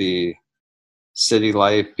unique with the city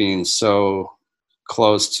life being so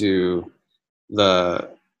close to the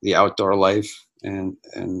outdoor life and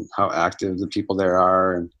how active the people there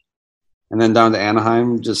are. And then down to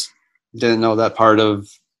Anaheim, just didn't know that part of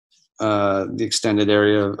the extended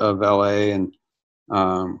area of LA, and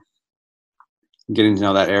getting to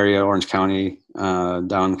know that area, Orange County, down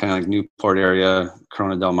kind of like Newport area,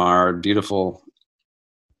 Corona Del Mar, beautiful,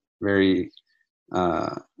 very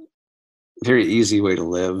very easy way to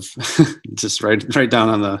live. Just right down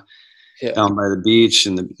on down by the beach,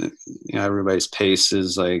 and everybody's pace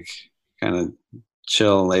is like kind of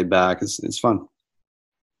chill, laid back. It's fun.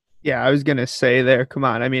 Yeah, I was gonna say there. Come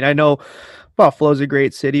on, I mean, I know Buffalo's a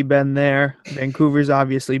great city. Been there. Vancouver's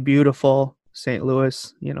obviously beautiful. St.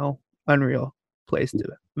 Louis, unreal place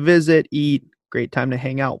to visit, eat, great time to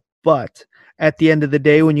hang out. But at the end of the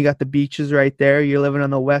day, when you got the beaches right there, you're living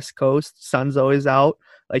on the West Coast, sun's always out.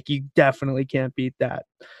 Like, you definitely can't beat that,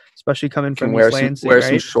 especially coming Can from wear East some Lansing,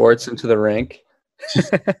 right? shorts into the rink.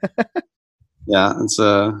 Yeah, it's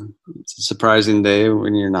a surprising day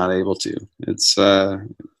when you're not able to. It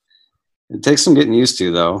takes some getting used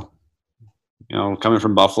to, though. You know, coming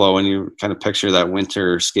from Buffalo, when you kind of picture that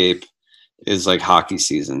winterscape is like hockey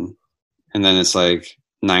season, and then it's like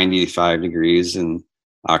 95 degrees in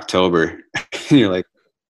October, and you're like,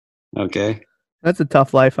 okay, That's a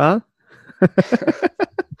tough life, huh? Scrape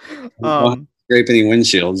any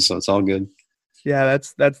windshields, so it's all good. Yeah,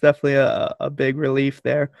 that's definitely a big relief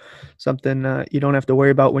there. Something you don't have to worry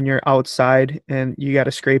about when you're outside and you got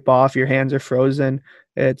to scrape off. Your hands are frozen.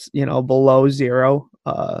 It's, below zero.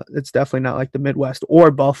 It's definitely not like the Midwest or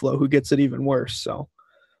Buffalo, who gets it even worse. So,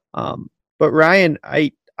 but Ryan,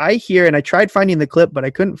 I hear, and I tried finding the clip, but I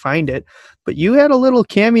couldn't find it. But you had a little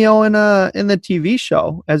cameo in the TV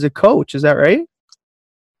show as a coach. Is that right?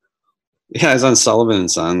 Yeah, I was on Sullivan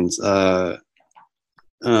and Sons.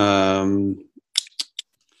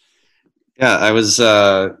 Yeah, I was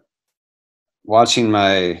watching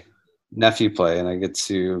my nephew play, and I get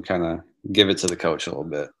to kind of give it to the coach a little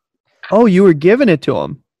bit. Oh, you were giving it to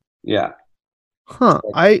him. Yeah. Huh.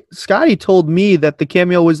 Scotty told me that the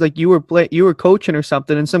cameo was like you were coaching or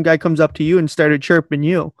something, and some guy comes up to you and started chirping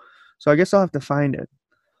you. So I guess I'll have to find it.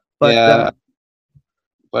 But yeah,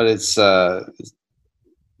 but it's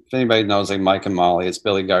if anybody knows like Mike and Molly, it's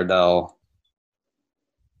Billy Gardell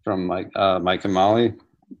from Mike and Molly.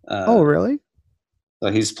 Oh, really? So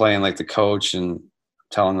he's playing like the coach and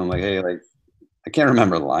telling them like, hey, like, I can't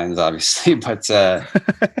remember the lines obviously, but give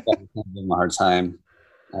him a hard time.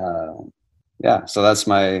 Yeah, so that's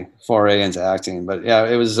my foray into acting. But yeah,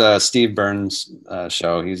 it was Steve Burns'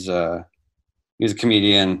 show. He's a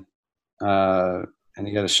comedian, and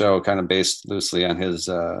he got a show kind of based loosely on his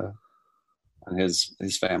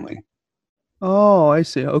family. Oh, I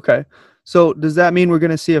see. Okay. So does that mean we're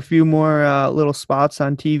going to see a few more little spots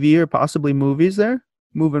on TV or possibly movies there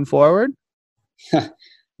moving forward?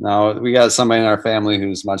 No, we got somebody in our family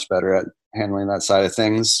who's much better at handling that side of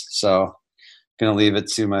things. So gonna leave it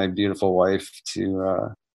to my beautiful wife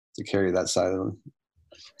to carry that side of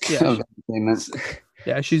entertainment.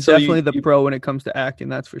 Yeah, she's definitely the pro when it comes to acting.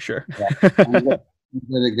 That's for sure. Yeah. I'm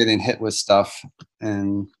good at getting hit with stuff,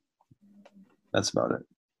 and that's about it.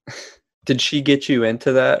 Did she get you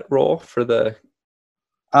into that role for the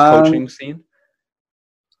coaching scene?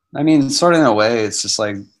 I mean, sort of in a way. It's just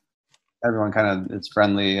like everyone kind of it's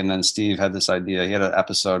friendly, and then Steve had this idea. He had an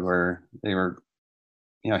episode where they were,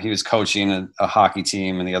 he was coaching a hockey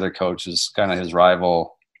team, and the other coach is kind of his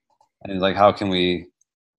rival. And he's like, how can we,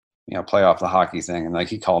 play off the hockey thing? And like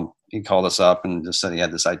he called us up and just said he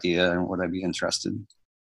had this idea, and would I be interested?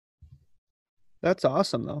 That's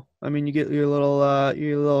awesome, though. I mean, you get your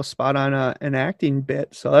little spot on an acting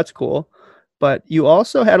bit, so that's cool. But you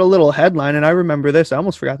also had a little headline, and I remember this. I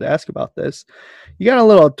almost forgot to ask about this. You got a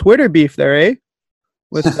little Twitter beef there, eh?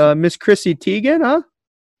 With Miss Chrissy Teigen, huh?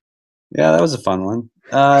 Yeah, that was a fun one.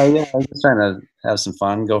 Yeah, I was just trying to have some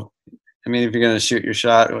fun. I mean, if you're going to shoot your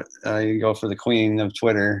shot, you go for the queen of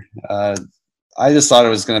Twitter. I just thought it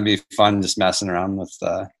was going to be fun just messing around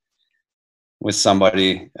with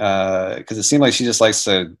somebody because it seemed like she just likes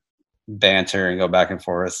to banter and go back and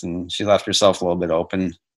forth, and she left herself a little bit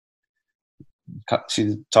open.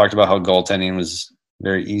 She talked about how goaltending was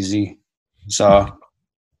very easy. So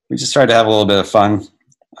we just tried to have a little bit of fun,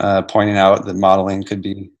 pointing out that modeling could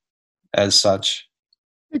be as such.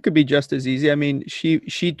 It could be just as easy. I mean, she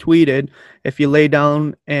tweeted, if you lay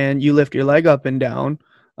down and you lift your leg up and down,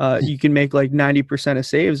 you can make like 90% of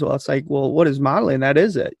saves. Well, it's like, well, what is modeling? That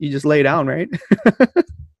is it. You just lay down, right?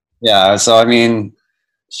 Yeah. So, I mean,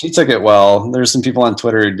 she took it well. There's some people on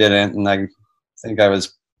Twitter who didn't, and I think I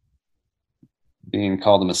was being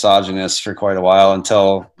called a misogynist for quite a while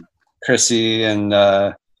until Chrissy and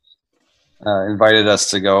invited us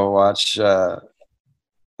to go watch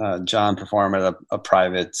John perform at a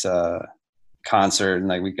private concert, and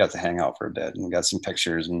like we got to hang out for a bit and got some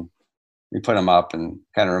pictures, and we put them up and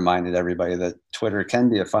kind of reminded everybody that Twitter can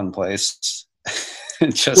be a fun place.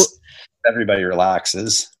 Everybody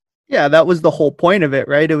relaxes. Yeah, that was the whole point of it,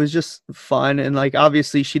 right? It was just fun, and like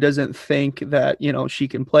obviously she doesn't think that she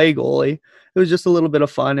can play goalie. It was just a little bit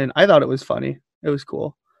of fun, and I thought it was funny. It was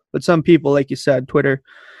cool. But some people, like you said, the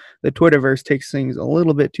Twitterverse takes things a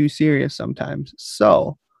little bit too serious sometimes.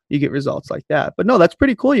 So you get results like that. But no, that's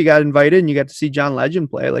pretty cool. You got invited and you got to see John Legend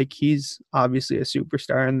play. Like, he's obviously a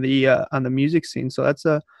superstar in the on the music scene. So that's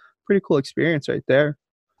a pretty cool experience right there.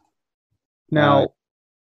 Now,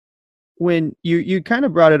 when you kind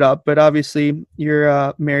of brought it up, but obviously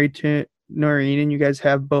you're married to Noreen and you guys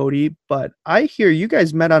have Bodie, but I hear you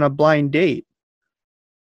guys met on a blind date.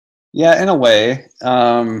 Yeah, in a way.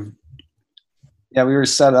 Yeah, we were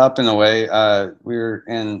set up in a way. We were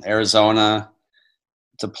in Arizona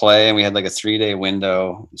to play, and we had like a 3-day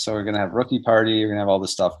window. So we're gonna have rookie party. We're gonna have all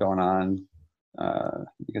this stuff going on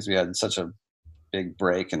because we had such a big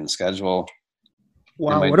break in the schedule.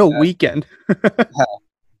 Wow, what a weekend!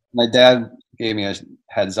 My dad gave me a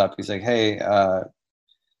heads up. He's like, "Hey,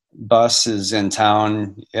 Bus is in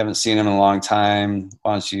town. You haven't seen him in a long time.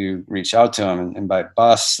 Why don't you reach out to him?" And by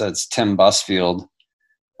Bus, that's Tim Busfield.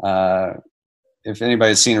 If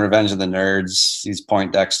anybody's seen Revenge of the Nerds, he's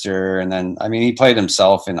Poindexter, and then I mean he played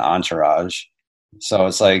himself in Entourage, so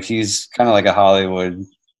it's like he's kind of like a Hollywood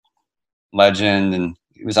legend. And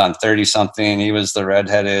he was on 30 Something. He was the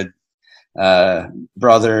redheaded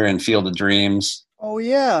brother in Field of Dreams. Oh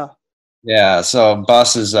yeah, yeah. So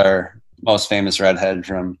Bus is our most famous redhead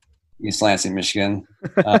from East Lansing, Michigan.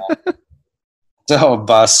 So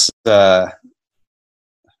Bus.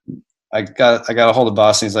 I got a hold of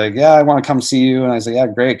Bus, and he's like, "Yeah, I want to come see you." And I was like, "Yeah,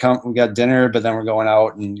 great, come. We got dinner, but then we're going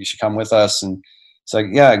out, and you should come with us." And it's like,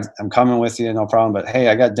 "Yeah, I'm coming with you, no problem. But hey,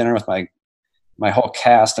 I got dinner with my whole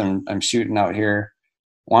cast. I'm shooting out here.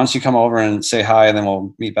 Why don't you come over and say hi, and then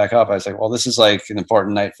we'll meet back up?" I was like, "Well, this is like an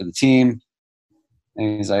important night for the team."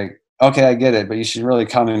 And he's like, "Okay, I get it, but you should really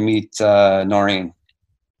come and meet Noreen."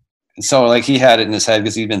 And so like he had it in his head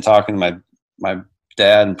because he'd been talking to my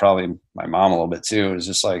dad and probably my mom a little bit too. It was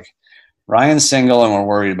just like, Ryan's single and we're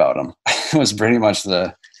worried about him. It was pretty much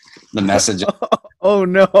the message. Oh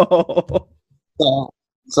no.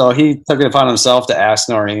 So he took it upon himself to ask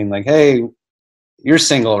Noreen, like, "Hey, you're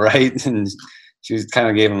single, right?" And she kind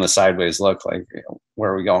of gave him a sideways look, like,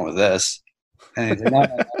 "Where are we going with this?" And he said, "No,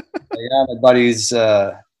 yeah, my buddy's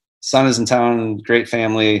son is in town, great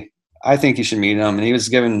family. I think you should meet him." And he was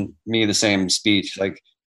giving me the same speech, like,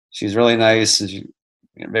 "She's really nice, she's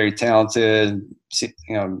very talented,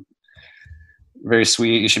 very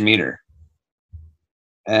sweet. You should meet her."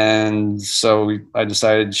 And so I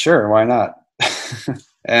decided, sure, why not?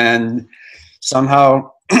 And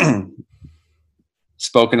somehow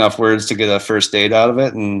spoke enough words to get a first date out of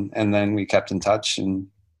it, and then we kept in touch, and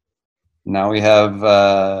now we have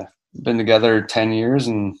been together 10 years,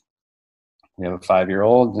 and we have a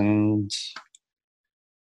 5-year-old, and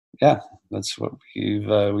yeah, that's what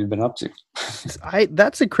we've been up to.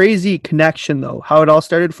 That's a crazy connection though, how it all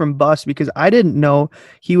started from Bus, because I didn't know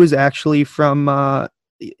he was actually from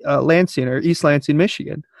Lansing or East Lansing,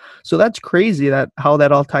 Michigan. So that's crazy that how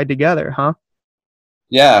that all tied together, huh?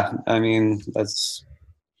 Yeah, I mean, that's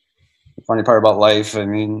the funny part about life. I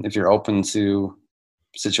mean, if you're open to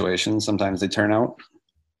situations, sometimes they turn out.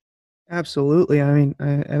 Absolutely. I mean,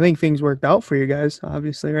 I think things worked out for you guys,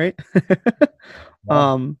 obviously, right?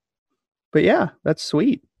 Yeah. But yeah, that's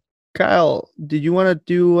sweet. Kyle, did you want to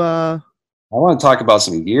do I want to talk about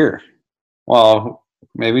some gear. Well,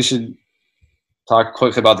 maybe we should talk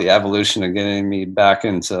quickly about the evolution of getting me back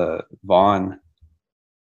into Vaughn.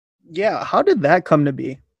 Yeah, how did that come to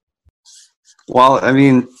be? Well, I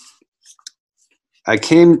mean, I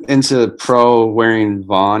came into pro wearing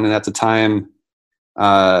Vaughn, and at the time,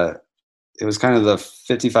 it was kind of the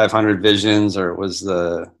 5500 Visions, or it was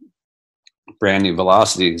the brand new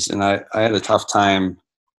Velocities, and I had a tough time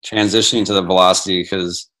transitioning to the Velocity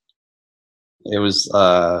because it was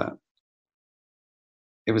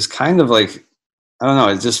kind of like, I don't know,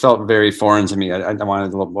 it just felt very foreign to me. I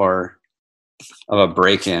wanted a little more of a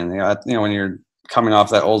break-in. When you're coming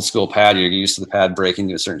off that old school pad, you're used to the pad breaking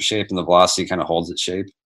to a certain shape, and the Velocity kind of holds its shape.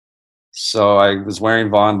 So I was wearing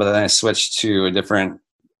Vaughn, but then I switched to a different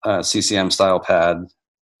CCM style pad,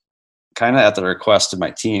 kind of at the request of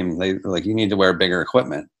my team. They were like, "You need to wear bigger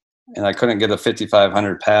equipment," and I couldn't get a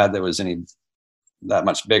 5500 pad that was that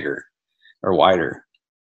much bigger or wider.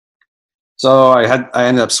 So I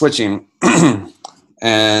ended up switching,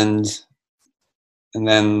 and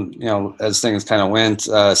then as things kind of went,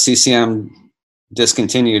 CCM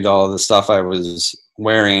discontinued all of the stuff I was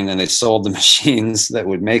wearing, and they sold the machines that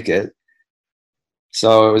would make it.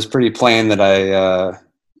 So it was pretty plain that I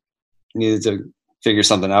needed to figure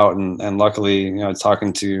something out, and luckily,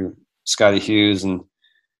 talking to Scotty Hughes, and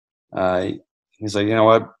he's like, "You know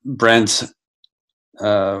what, Brent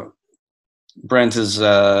is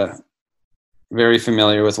very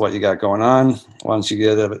familiar with what you got going on. Why don't you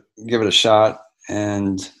give it a shot?"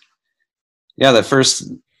 And yeah, that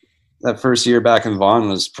first year back in Vaughn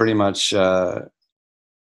was pretty much, I'd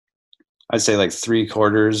say like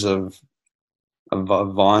 3/4 of a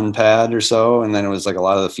Vaughn pad or so, and then it was like a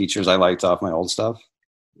lot of the features I liked off my old stuff.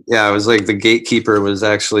 Yeah, it was like the Gatekeeper was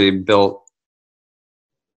actually built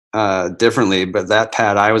differently, but that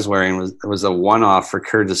pad I was wearing was a one-off for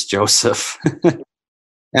Curtis Joseph.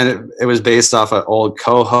 And it was based off an old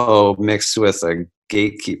Coho mixed with a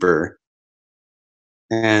Gatekeeper.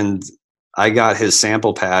 And I got his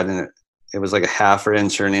sample pad, and it was like a half an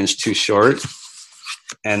inch or an inch too short.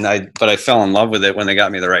 But I fell in love with it when they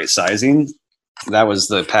got me the right sizing. That was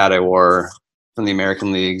the pad I wore from the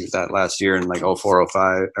American League that last year in like 04,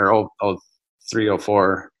 05, or 03,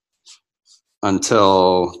 04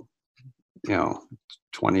 until,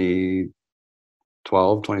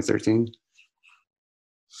 2012, 2013.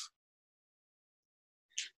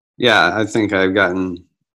 Yeah, I think I've gotten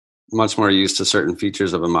much more used to certain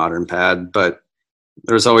features of a modern pad, but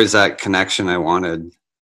there's always that connection I wanted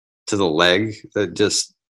to the leg that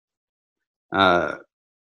just,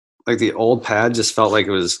 like the old pad just felt like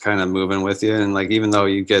it was kind of moving with you. And like, even though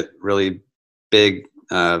you get really big,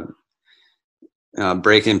 break-in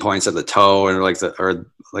points at the toe, or like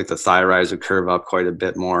the thigh rise would curve up quite a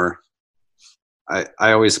bit more. I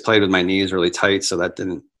always played with my knees really tight, so that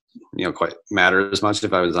didn't, quite matter as much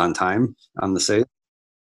if I was on time on the safe.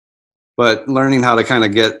 But learning how to kind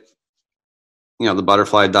of get, the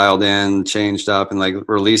butterfly dialed in, changed up, and like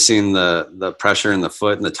releasing the pressure in the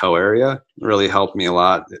foot and the toe area really helped me a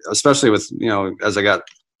lot, especially with, as I got,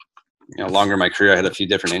 longer in my career, I had a few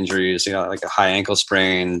different injuries, like a high ankle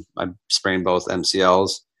sprain. I sprained both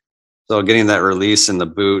MCLs. So getting that release in the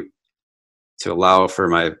boot to allow for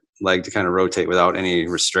my leg to kind of rotate without any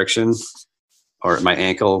restriction, or my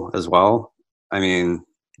ankle as well. I mean,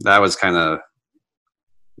 that was kind of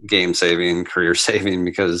game saving, career saving,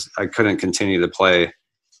 because I couldn't continue to play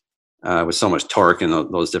with so much torque in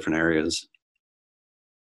those different areas.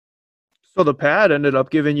 So the pad ended up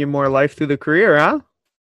giving you more life through the career, huh?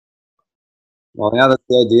 Well, yeah, that's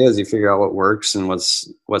the idea, is you figure out what works and what's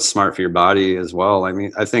smart for your body as well. I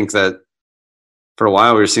mean, I think that for a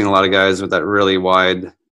while we were seeing a lot of guys with that really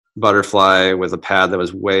wide butterfly with a pad that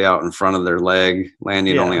was way out in front of their leg,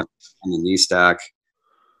 landing only on the knee stack.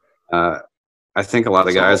 I think a lot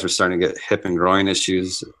of guys were starting to get hip and groin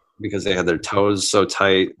issues because they had their toes so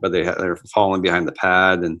tight, but they're falling behind the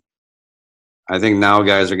pad. And I think now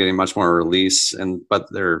guys are getting much more release, but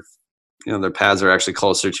their pads are actually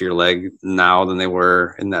closer to your leg now than they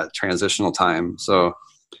were in that transitional time. So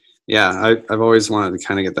yeah, I've always wanted to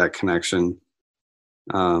kind of get that connection.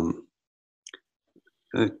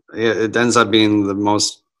 It ends up being the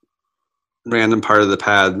most random part of the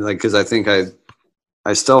pad, like, because I think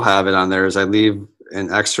I still have it on there, is I leave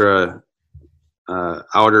an extra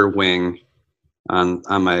outer wing on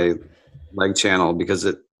my leg channel, because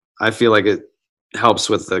I feel like it helps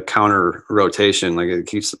with the counter rotation. Like, it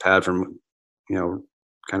keeps the pad from,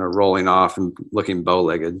 kind of rolling off and looking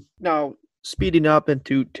bow-legged. Now, speeding up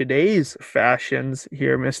into today's fashions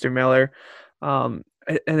here, Mr. Miller,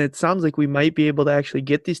 and it sounds like we might be able to actually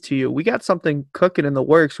get these to you. We got something cooking in the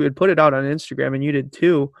works. We had put it out on Instagram, and you did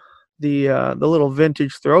too. The little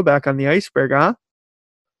vintage throwback on the iceberg, huh?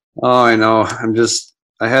 Oh, I know.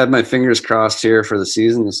 I had my fingers crossed here for the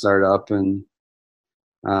season to start up, and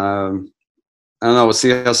I don't know. We'll see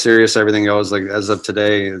how serious everything goes. Like, as of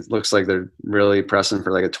today, it looks like they're really pressing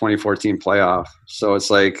for like a 2014 playoff. So it's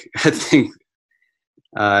like, I think,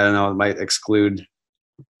 I don't know, it might exclude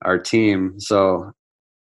our team. So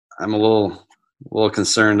I'm a little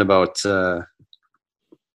concerned about how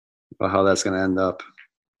that's going to end up.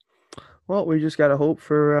 Well, we just gotta hope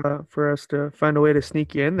for us to find a way to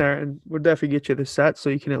sneak you in there, and we'll definitely get you the set so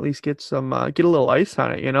you can at least get a little ice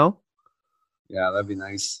on it, Yeah, that'd be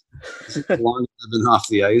nice. As long as I've been off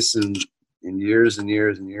the ice in years and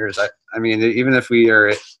years and years. I mean, even if we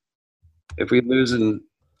lose in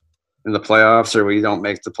the playoffs, or we don't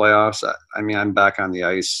make the playoffs, I mean, I'm back on the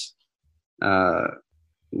ice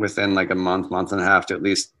within like a month and a half, to at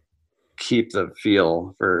least keep the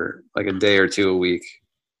feel for like a day or two a week.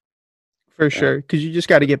 For sure, because you just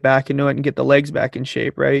got to get back into it and get the legs back in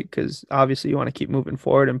shape, right? Because obviously you want to keep moving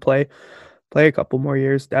forward and play a couple more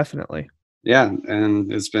years, definitely. Yeah,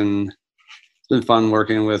 and it's been fun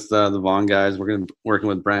working with the Vaughn guys. Working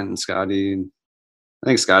with Brent and Scotty. I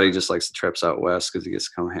think Scotty just likes the trips out west because he gets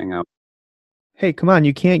to come hang out. Hey, come on,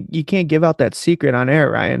 you can't give out that secret on air,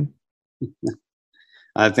 Ryan.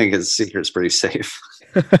 I think his secret's pretty safe.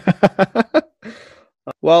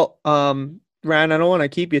 Well, Ryan, I don't want to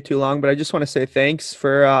keep you too long, but I just want to say thanks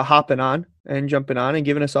for hopping on and jumping on and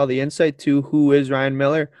giving us all the insight to who is Ryan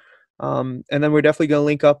Miller. And then we're definitely going to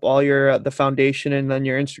link up all your the foundation and then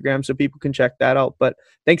your Instagram so people can check that out. But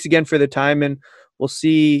thanks again for the time, and we'll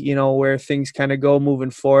see, where things kind of go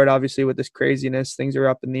moving forward. Obviously, with this craziness, things are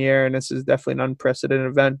up in the air, and this is definitely an unprecedented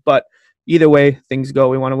event. But either way things go,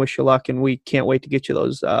 we want to wish you luck, and we can't wait to get you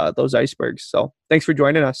those icebergs. So thanks for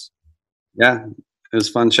joining us. Yeah, it was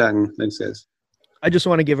fun chatting. Thanks, guys. I just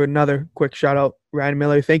want to give another quick shout out, Ryan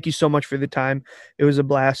Miller. Thank you so much for the time. It was a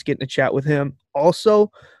blast getting to chat with him.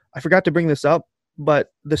 Also, I forgot to bring this up,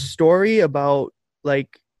 but the story about Hootie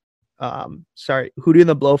and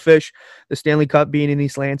the Blowfish, the Stanley Cup being in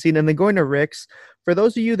East Lansing, and then going to Rick's. For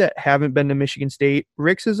those of you that haven't been to Michigan State,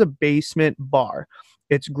 Rick's is a basement bar.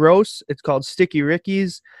 It's gross. It's called Sticky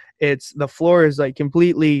Ricky's. The floor is like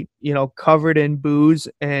completely, covered in booze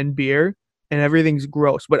and beer, and everything's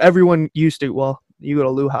gross. But everyone used to, well, you go to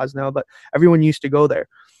Luha's now, but everyone used to go there.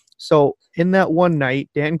 So in that one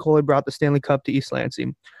night, Dan Cole had brought the Stanley Cup to East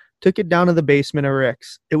Lansing, took it down to the basement of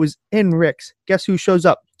Rick's. It was in Rick's. Guess who shows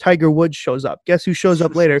up? Tiger Woods shows up. Guess who shows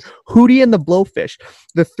up later? Hootie and the Blowfish.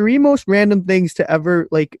 The three most random things to ever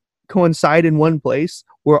coincide in one place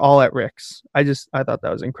were all at Rick's. I thought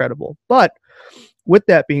that was incredible. But with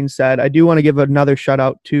that being said, I do want to give another shout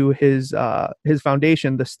out to his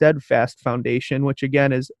foundation, the Steadfast Foundation, which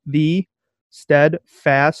again is the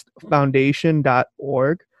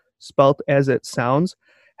steadfastfoundation.org, spelt as it sounds.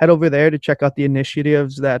 Head over there to check out the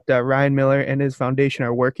initiatives that Ryan Miller and his foundation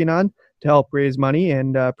are working on to help raise money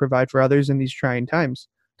and provide for others in these trying times.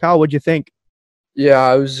 Kyle, what'd you think?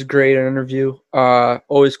 Yeah, it was a great interview.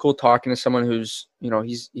 Always cool talking to someone who's,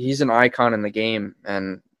 he's an icon in the game,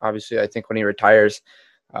 and obviously, I think when he retires,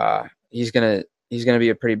 he's gonna be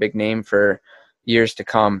a pretty big name for years to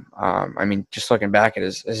come. Just looking back at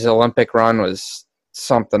his Olympic run was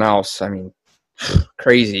something else.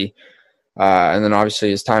 Crazy. And then obviously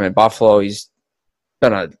his time at Buffalo, he's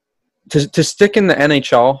been to stick in the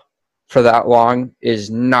NHL for that long is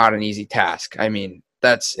not an easy task.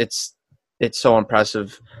 It's so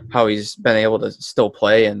impressive how he's been able to still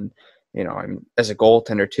play, and as a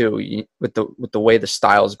goaltender too, with the way the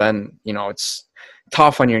style's been, it's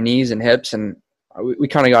tough on your knees and hips. And we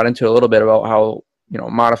kind of got into a little bit about how,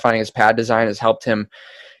 modifying his pad design has helped him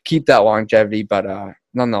keep that longevity. But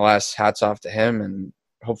nonetheless, hats off to him, and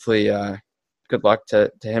hopefully good luck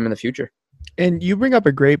to him in the future. And you bring up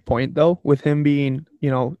a great point, though, with him being,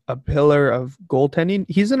 a pillar of goaltending.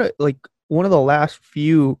 He's in one of the last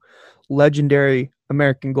few legendary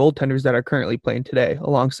American goaltenders that are currently playing today,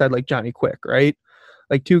 alongside Johnny Quick, right?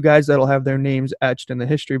 Two guys that'll have their names etched in the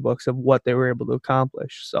history books of what they were able to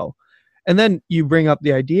accomplish. So, and then you bring up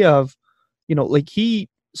the idea of, he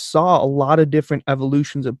saw a lot of different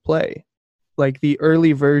evolutions of play, the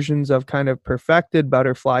early versions of kind of perfected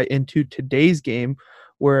butterfly into today's game,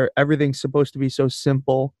 where everything's supposed to be so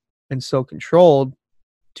simple and so controlled.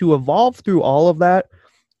 To evolve through all of that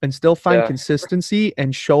and still find consistency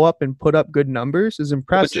and show up and put up good numbers is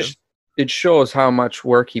impressive. It shows how much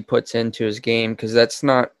work he puts into his game, because that's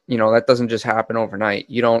not, that doesn't just happen overnight.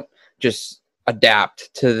 You don't just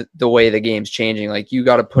adapt to the way the game's changing. You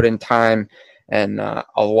got to put in time and a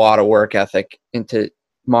lot of work ethic into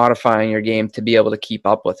modifying your game to be able to keep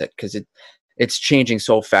up with it, because it's changing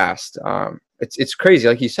so fast. It's crazy.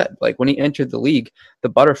 Like you said, when he entered the league, the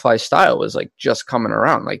butterfly style was just coming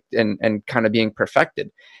around, and kind of being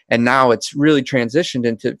perfected. And now it's really transitioned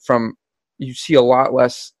into you see a lot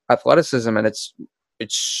less athleticism, and it's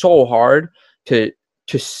so hard to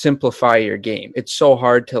simplify your game. It's so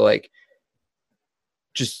hard to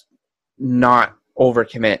just not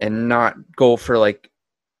overcommit and not go for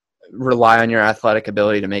rely on your athletic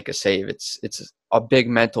ability to make a save. It's a big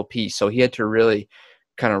mental piece. So he had to really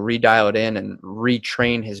kind of redial it in and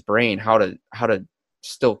retrain his brain how to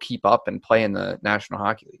still keep up and play in the National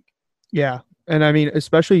Hockey League. Yeah. And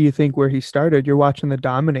especially you think where he started, you're watching the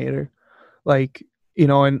Dominator,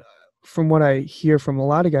 and from what I hear from a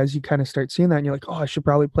lot of guys, you kind of start seeing that and you're like, oh, I should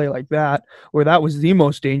probably play like that, or that was the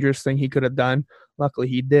most dangerous thing he could have done. Luckily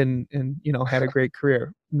he didn't, and, had a great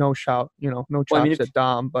career. No shout, no chops at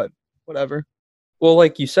Dom, but whatever. Well,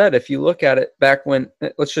 like you said, if you look at it back when,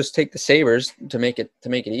 let's just take the Sabres to make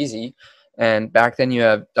it easy. And back then you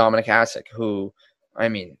have Dominic Hasek, who, I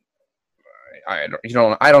don't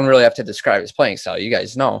really have to describe his playing style. You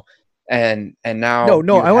guys know. And now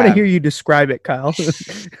No, I want to hear you describe it, Kyle.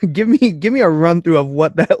 give me a run through of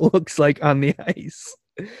what that looks like on the ice.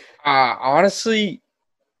 Honestly,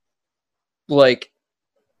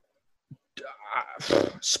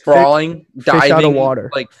 sprawling, diving, fish out of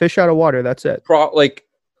water, fish out of water. That's it.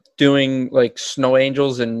 Doing snow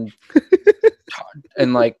angels and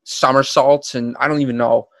and somersaults, and I don't even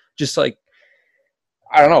know. Just I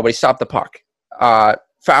don't know, but he stopped the puck.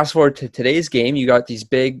 Fast forward to today's game, you got these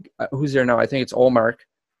big. Who's there now? I think it's Olmark.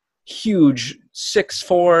 huge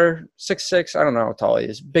 6'4", 6'6". I don't know how tall he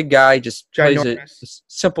is. Big guy, just plays a Ginormous.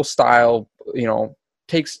 simple style.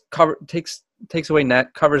 Takes away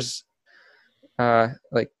net, covers.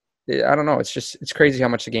 Like I don't know. It's crazy how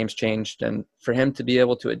much the game's changed, and for him to be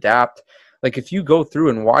able to adapt. Like if you go through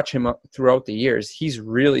and watch him throughout the years, he's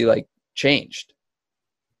really like changed.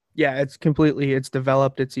 Yeah, it's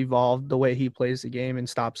developed, it's evolved. The way he plays the game and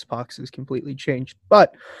stops pucks is completely changed.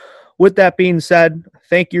 But with that being said,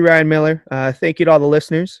 thank you, Ryan Miller. Thank you to all the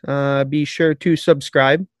listeners. Be sure to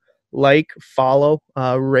subscribe, like, follow,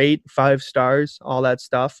 rate, 5 stars, all that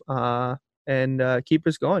stuff. And keep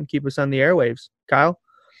us going. Keep us on the airwaves. Kyle,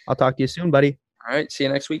 I'll talk to you soon, buddy. All right. See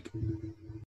you next week.